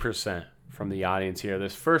 82% from the audience here.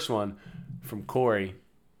 This first one from Corey.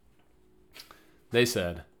 They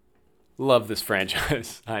said, Love this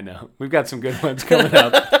franchise. I know. We've got some good ones coming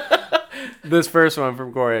up. This first one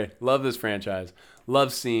from Corey. Love this franchise.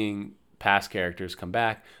 Love seeing past characters come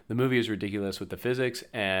back. The movie is ridiculous with the physics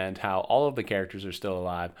and how all of the characters are still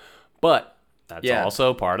alive. But that's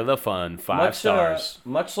also part of the fun. 5 stars.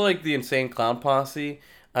 Much like the Insane Clown Posse,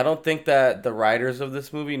 I don't think that the writers of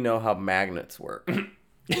this movie know how magnets work.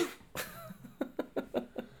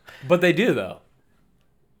 But they do, though.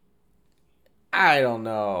 I don't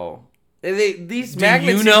know. These Do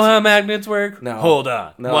magnets. you know how magnets work? No. Hold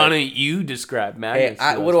on. No. Why don't you describe magnets?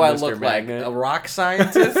 Hey, what do I look like? A rock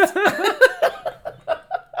scientist?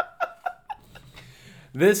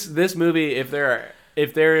 This movie, there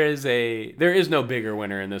is no bigger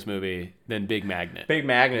winner in this movie than Big Magnet. Big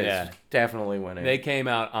Magnet is definitely winning. They came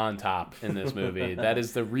out on top in this movie. That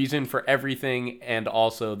is the reason for everything and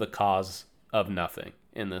also the cause of nothing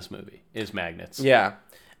in this movie is magnets. Yeah.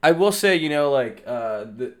 I will say, like,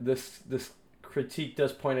 this critique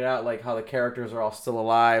does point it out, like, how the characters are all still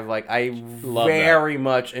alive. Like, I very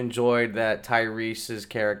much enjoyed that Tyrese's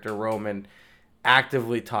character, Roman,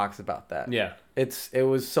 actively talks about that. Yeah. It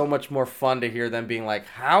was so much more fun to hear them being like,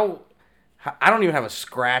 how I don't even have a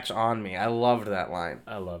scratch on me. I loved that line.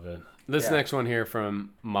 I love it. This next one here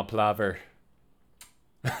from Maplaver.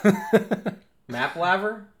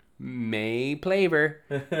 Maplaver? May Plaver.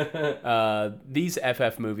 These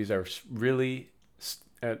FF movies are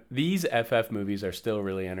still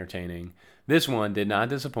really entertaining. This one did not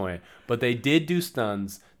disappoint, but they did do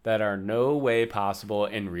stunts that are no way possible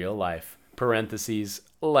in real life. Parentheses,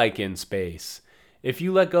 like in space. If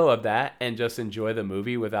you let go of that and just enjoy the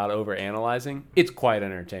movie without overanalyzing, it's quite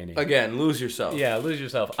entertaining. Again, lose yourself. Yeah, lose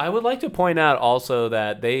yourself. I would like to point out also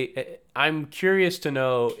that I'm curious to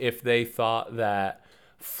know if they thought that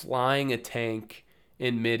flying a tank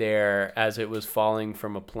in midair as it was falling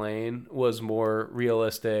from a plane was more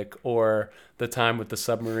realistic, or the time with the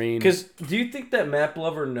submarine. Because do you think that Matt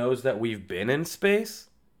Glover knows that we've been in space?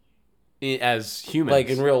 As humans, like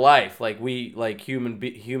in real life,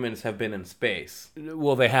 humans have been in space.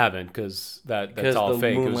 Well, they haven't, because that's all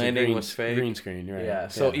fake. Moon landing was fake. Green screen, right? Yeah.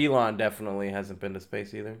 So Elon definitely hasn't been to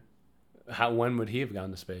space either. When would he have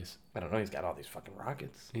gone to space? I don't know. He's got all these fucking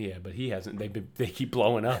rockets. Yeah, but he hasn't. They keep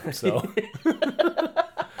blowing up. So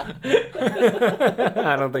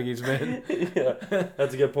I don't think he's been. Yeah,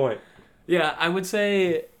 that's a good point. Yeah, I would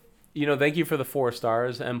say. Thank you for the 4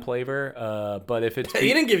 stars, M. Plaver. But if it's... He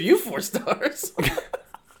didn't give you 4 stars.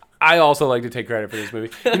 I also like to take credit for this movie.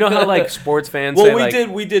 You know how, like, sports fans say,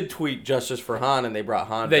 we did tweet Justice for Han, and they brought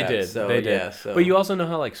Han back. They did. Yeah, so. But you also know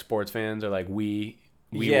how, like, sports fans are like, we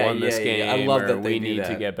won this game, I love that we need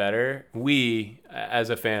to get better. We, as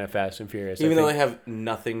a fan of Fast and Furious... Even though they have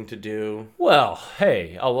nothing to do. Well,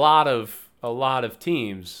 hey, a lot of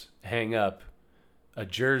teams hang up a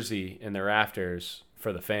jersey in the rafters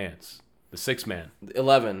for the fans. The 6-man.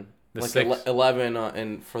 11. The 6. 11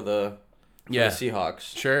 and for the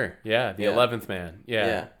Seahawks. Sure. Yeah. The 11th man.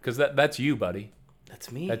 Yeah. Because that's you, buddy.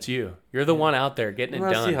 That's me. That's you. You're the one out there getting it done.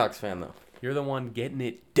 I'm not a Seahawks fan, though. You're the one getting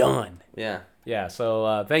it done. Yeah. Yeah.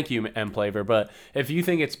 So thank you, M. Plaver. But if you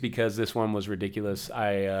think it's because this one was ridiculous,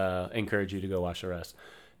 I encourage you to go watch the rest.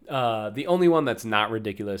 The only one that's not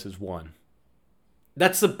ridiculous is 1.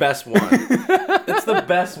 That's the best one. It's the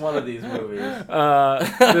best one of these movies.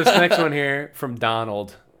 This next one here from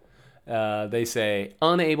Donald. They say,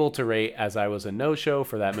 unable to rate as I was a no-show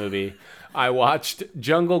for that movie. I watched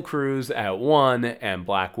Jungle Cruise at 1 and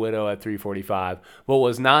Black Widow at 3:45, but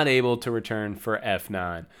was not able to return for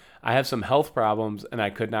F9. I have some health problems and I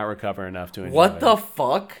could not recover enough to enjoy What the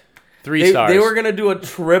fuck? 3 stars. They were going to do a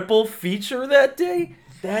triple feature that day?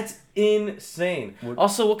 That's insane.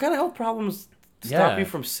 Also, what kind of health problems stop you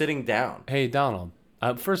from sitting down? Hey, Donald.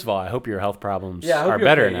 First of all, I hope your health problems I hope are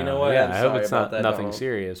better okay. now. You know what? Yeah, I'm I hope sorry it's about not that, nothing Donald.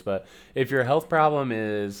 serious. But if your health problem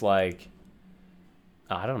is like,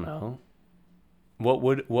 I don't know, what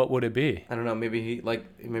would it be? I don't know. Maybe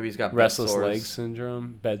he's got Restless bed sores. leg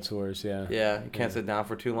syndrome, bed sores. Yeah. Yeah, he can't sit down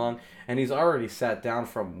for too long, and he's already sat down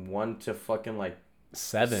from 1 to fucking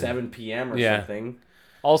 7 p.m. or something.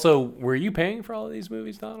 Also, were you paying for all of these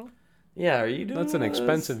movies, Donald? Yeah, are you doing That's an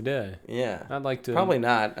expensive day. Yeah. I'd like to... Probably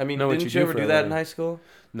not. I mean, know what didn't you you do ever for do a that living. in high school?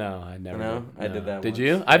 No, I never. No, I did that Did once.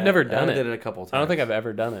 you? I've never done it. I did it a couple times. I don't think I've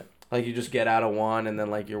ever done it. Like, you just get out of one, and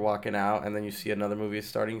then, you're walking out, and then you see another movie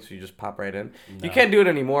starting, so you just pop right in. No. You can't do it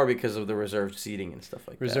anymore because of the reserved seating and stuff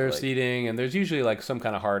like that. Reserved seating, and there's usually, some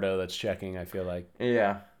kind of hardo that's checking, I feel like.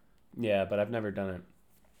 Yeah. Yeah, but I've never done it.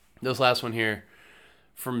 This last one here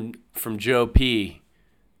from Joe P.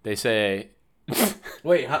 They say...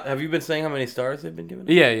 Wait, have you been saying how many stars they've been given?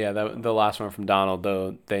 Yeah. The last one from Donald,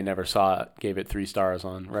 though they never saw it, gave it 3 stars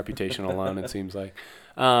on reputation alone. It seems like.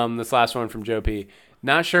 This last one from Joe P.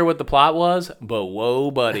 Not sure what the plot was, but whoa,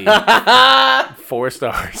 buddy, 4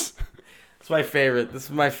 stars. It's my favorite. This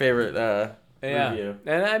is my favorite review.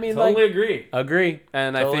 And I mean, totally agree.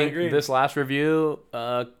 And totally I think agree. this last review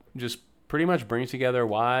just pretty much brings together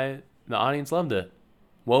why the audience loved it.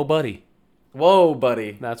 Whoa, buddy. Whoa,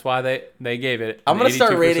 buddy. That's why they gave it. I'm gonna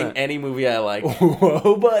start 82%. rating any movie I like.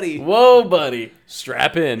 Whoa, buddy. Whoa, buddy.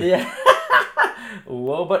 Strap in. Yeah.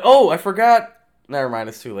 Whoa, but I forgot. Never mind.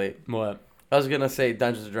 It's too late. What? I was gonna say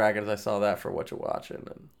Dungeons and Dragons. I saw that for what you're watching.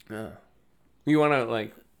 And... You want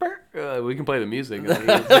to we can play the music. What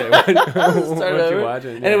you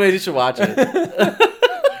watching? Anyways, you should watch it.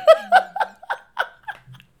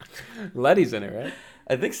 Letty's in it, right?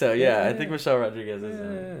 I think so. Yeah, I think Michelle Rodriguez is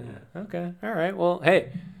in it. Yeah. Okay. All right. Well,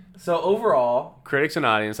 hey. So overall, critics and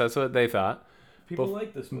audience, that's what they thought. People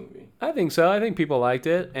like this movie. I think so. I think people liked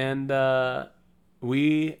it, and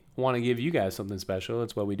we want to give you guys something special.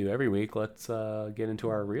 It's what we do every week. Let's get into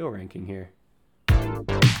our real ranking here.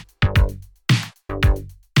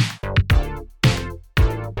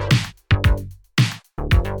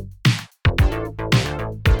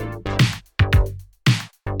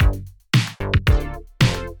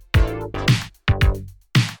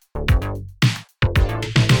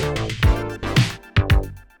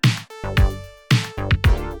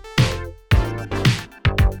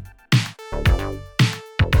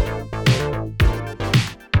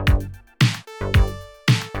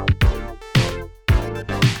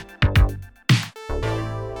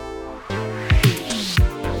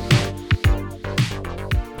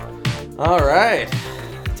 All right.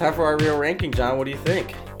 Time for our real ranking, John. What do you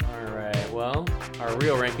think? All right. Well, our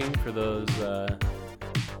real ranking for those that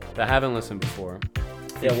haven't listened before.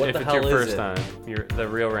 Yeah, what if the it's hell your is first it? time, the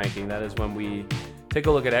real ranking, that is when we take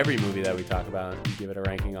a look at every movie that we talk about and give it a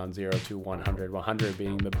ranking on 0 to 100. 100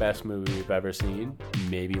 being the best movie we've ever seen,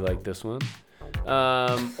 maybe like this one.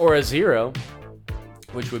 Or a 0,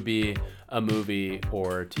 which would be a movie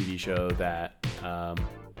or TV show that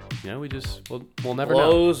we'll never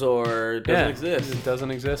Blows know. or doesn't exist. It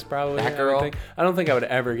doesn't exist, probably. Batgirl. I don't think I would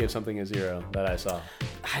ever give something a 0 that I saw.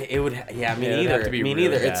 It would. Yeah, me It'd neither. have to be Me really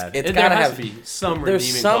neither. bad. It's There gotta has have. to be some There's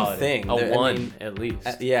redeeming something. quality. There- A 1 I mean, at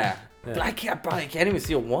least. Yeah. Yeah. I can't even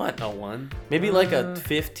see a 1. A 1? Maybe like a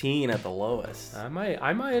 15 at the lowest. I might.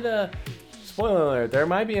 Spoiler alert. There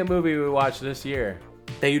might be a movie we watched this year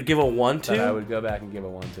That you'd give a 1 to? that I would go back and give a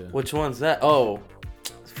 1 to. Which one's that? Oh,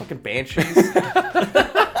 it's fucking Banshees.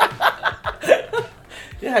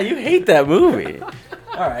 Yeah, you hate that movie.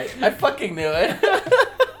 All right, I fucking knew it.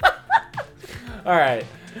 All right.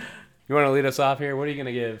 You want to lead us off here? What are you going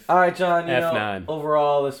to give? All right, John. F9.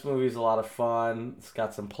 Overall, this movie's a lot of fun. It's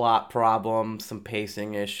got some plot problems, some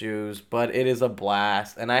pacing issues, but it is a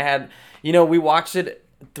blast. And I had, we watched it.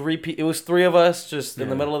 It was 3 of us just in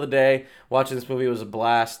the middle of the day watching this movie. It was a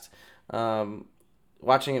blast.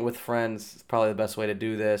 Watching it with friends is probably the best way to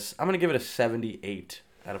do this. I'm gonna give it a 78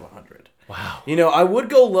 out of 100. Wow. I would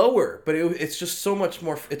go lower, but it's just so much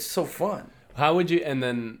more. It's so fun. How would you, and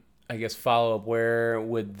then I guess follow up, where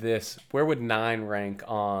would 9 rank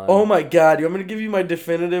on? Oh my God! You want me to give you my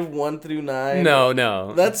definitive 1 through 9? No.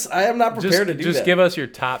 I am not prepared to do that. Just give us your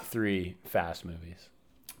top 3 Fast movies.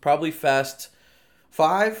 Probably Fast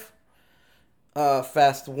 5,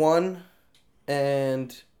 Fast 1,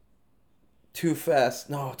 and 2 Fast.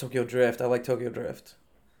 No, Tokyo Drift. I like Tokyo Drift.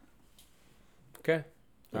 Okay.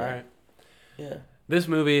 All right. Yeah. This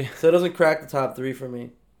movie. So it doesn't crack the top 3 for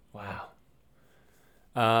me. Wow.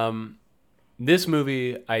 This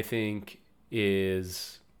movie, I think,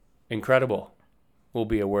 is incredible. Will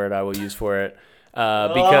be a word I will use for it.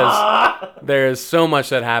 Because there's so much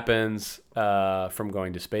that happens from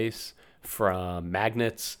going to space, from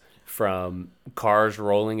magnets, from cars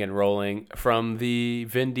rolling and rolling, from the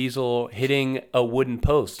Vin Diesel hitting a wooden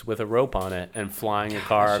post with a rope on it and flying a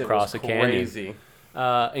car across a canyon. Crazy.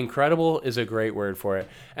 Incredible is a great word for it.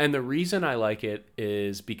 And the reason I like it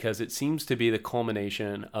is because it seems to be the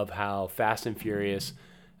culmination of how Fast and Furious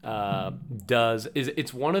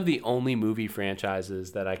it's one of the only movie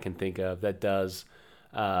franchises that I can think of that does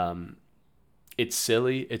it's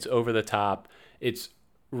silly, it's over the top, it's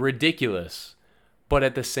ridiculous, but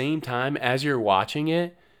at the same time, as you're watching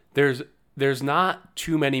it, there's not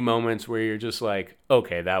too many moments where you're just like,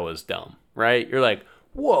 okay, that was dumb, right? You're like,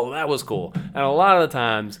 whoa, that was cool. And a lot of the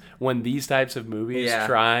times when these types of movies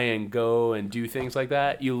try and go and do things like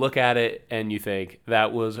that, you look at it and you think,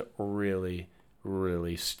 that was really,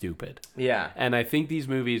 really stupid. Yeah. And I think these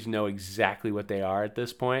movies know exactly what they are at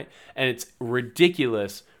this point, and it's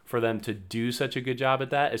ridiculous for them to do such a good job at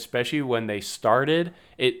that, especially when they started.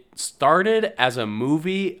 It started as a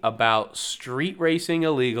movie about street racing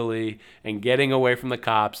illegally and getting away from the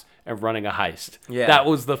cops and running a heist. Yeah. That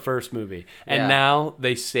was the first movie. And Yeah. now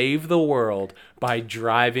they save the world by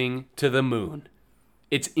driving to the moon.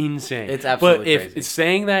 It's insane. It's absolutely crazy. But if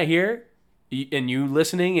saying that here, and you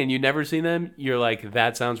listening and you never seen them, you're like,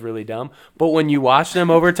 that sounds really dumb. But when you watch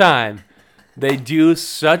them over time, they do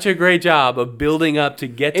such a great job of building up to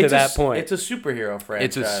get to that point. It's a superhero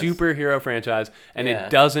franchise. It's a superhero franchise, and Yeah. it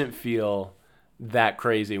doesn't feel that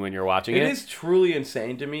crazy when you're watching it. It is truly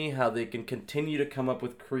insane to me how they can continue to come up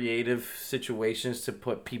with creative situations to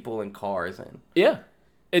put people in cars in. Yeah.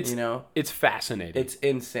 It's, you know? It's fascinating. It's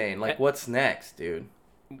insane. Like, what's next, dude?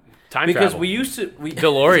 Time because travel. we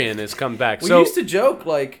DeLorean has come back. We So used to joke,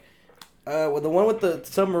 like, with the one with the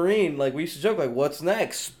submarine, like, we used to joke, like, what's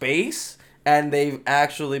next? Space? And they've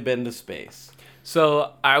actually been to space.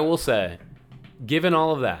 So I will say, given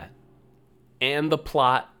all of that, and the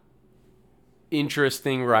plot,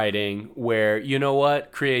 interesting writing, where, you know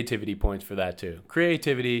what? Creativity points for that too.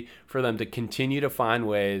 Creativity for them to continue to find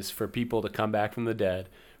ways for people to come back from the dead,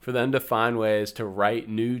 for them to find ways to write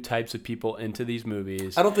new types of people into these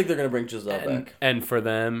movies. I don't think they're going to bring Giselle back. And for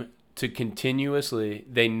them to continuously,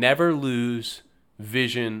 they never lose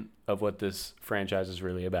vision of what this franchise is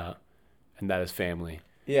really about. And that is family.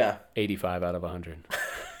 Yeah. 85 out of 100.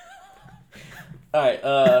 All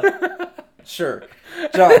right. Sure.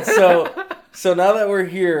 John, so now that we're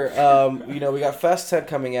here, we got Fast 10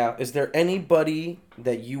 coming out. Is there anybody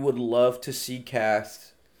that you would love to see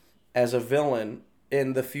cast as a villain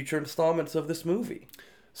in the future installments of this movie?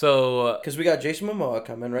 So, because we got Jason Momoa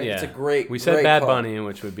coming, right? Yeah. It's a great. We said great Bad call. Bunny,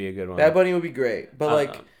 which would be a good one. Bad Bunny would be great,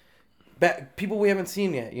 but people we haven't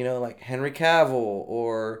seen yet. You know, like Henry Cavill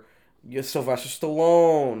or Sylvester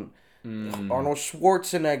Stallone, Arnold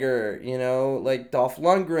Schwarzenegger. You know, like Dolph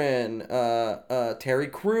Lundgren, Terry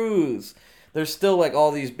Crews. There's still like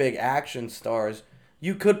all these big action stars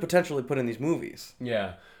you could potentially put in these movies.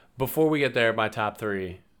 Yeah. Before we get there, my top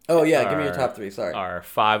three. Oh yeah, give me your top three. Sorry. Are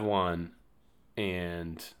 5'1"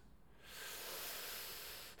 and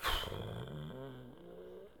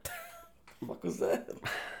What was that?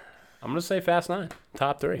 I'm gonna say Fast 9.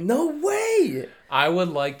 Top 3. No way! I would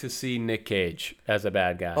like to see Nick Cage as a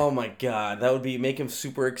bad guy. Oh my god, that would make him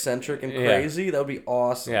super eccentric and crazy. Yeah. That would be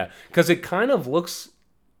awesome. Yeah, because it kind of looks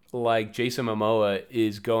like Jason Momoa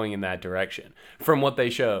is going in that direction from what they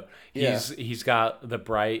show. He's got the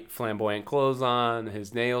bright flamboyant clothes on,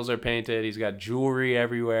 his nails are painted, he's got jewelry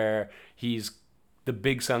everywhere, he's the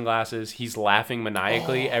big sunglasses, he's laughing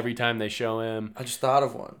maniacally every time they show him. I just thought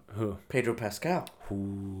of one. Who? Pedro Pascal.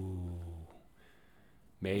 Ooh.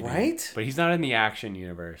 Maybe. Right? But he's not in the action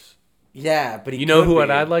universe. Yeah, but you know who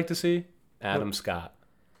I'd like to see? Adam Scott.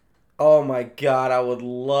 Oh my god, I would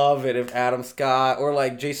love it if Adam Scott or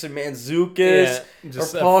like Jason Mantzoukas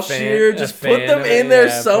or Paul Scheer just put them in there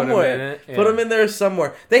somewhere. Put them in there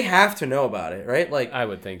somewhere. They have to know about it, right? Like I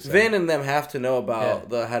would think so. Vin and them have to know about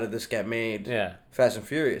the How Did This Get Made? Yeah. Fast and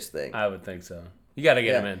Furious thing. I would think so. You got to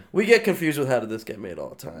get them in. We get confused with How Did This Get Made all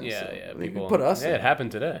the time. Yeah, so yeah. People put us. Yeah, it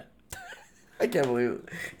happened today. I can't believe it.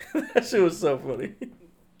 That shit was so funny.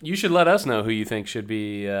 You should let us know who you think should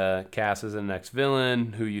be cast as the next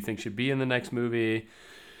villain, who you think should be in the next movie.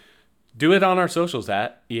 Do it on our socials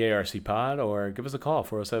at EARCPod or give us a call,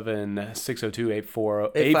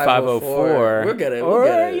 407-602-8504. We'll get it. Or,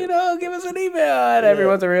 give us an email at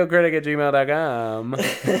everyone's-a-real-critic@gmail.com.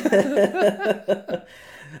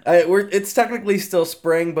 It's technically still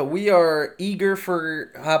spring, but we are eager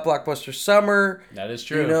for Hot Blockbuster Summer. That is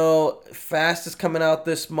true. You know, Fast is coming out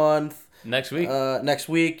this month. Next week.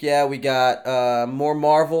 Yeah, we got more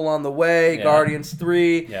Marvel on the way. Yeah. Guardians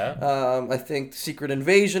 3. Yeah. I think Secret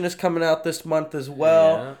Invasion is coming out this month as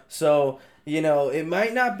well. Yeah. So, it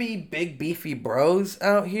might not be big beefy bros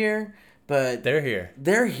out here, but they're here.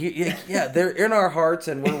 They're here. Yeah, they're in our hearts,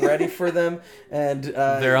 and we're ready for them. And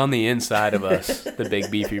they're on the inside of us, the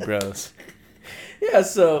big beefy bros. Yeah,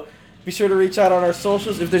 so be sure to reach out on our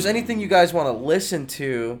socials. If there's anything you guys want to listen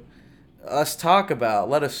to us talk about,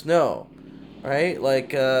 let us know. Right?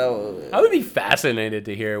 Like, I would be fascinated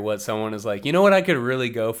to hear what someone is like. You know what I could really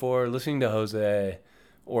go for? Listening to Jose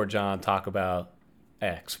or John talk about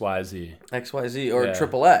XYZ. XYZ or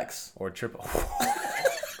Triple X. Or Triple.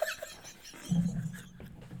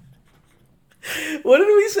 What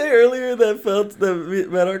did we say earlier that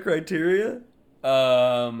met our criteria?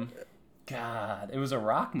 God, it was a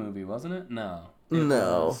rock movie, wasn't it? No.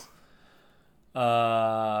 No.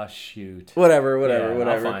 Shoot. Whatever.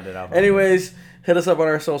 I'll find it. Anyways, hit us up on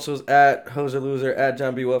our socials at Hoser Loser, at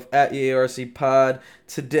John B. Wolf, at EARC Pod.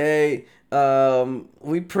 Today,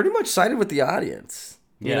 we pretty much sided with the audience.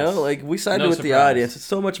 You know, like we sided with the audience. It's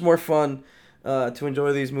so much more fun to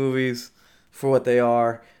enjoy these movies for what they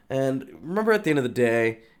are. And remember, at the end of the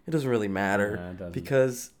day, it doesn't really matter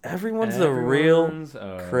because everyone's a real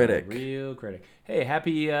critic. Real critic. Hey,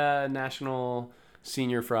 happy National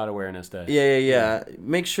Senior Fraud Awareness Day. Yeah.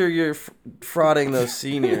 Make sure you're frauding those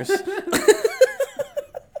seniors.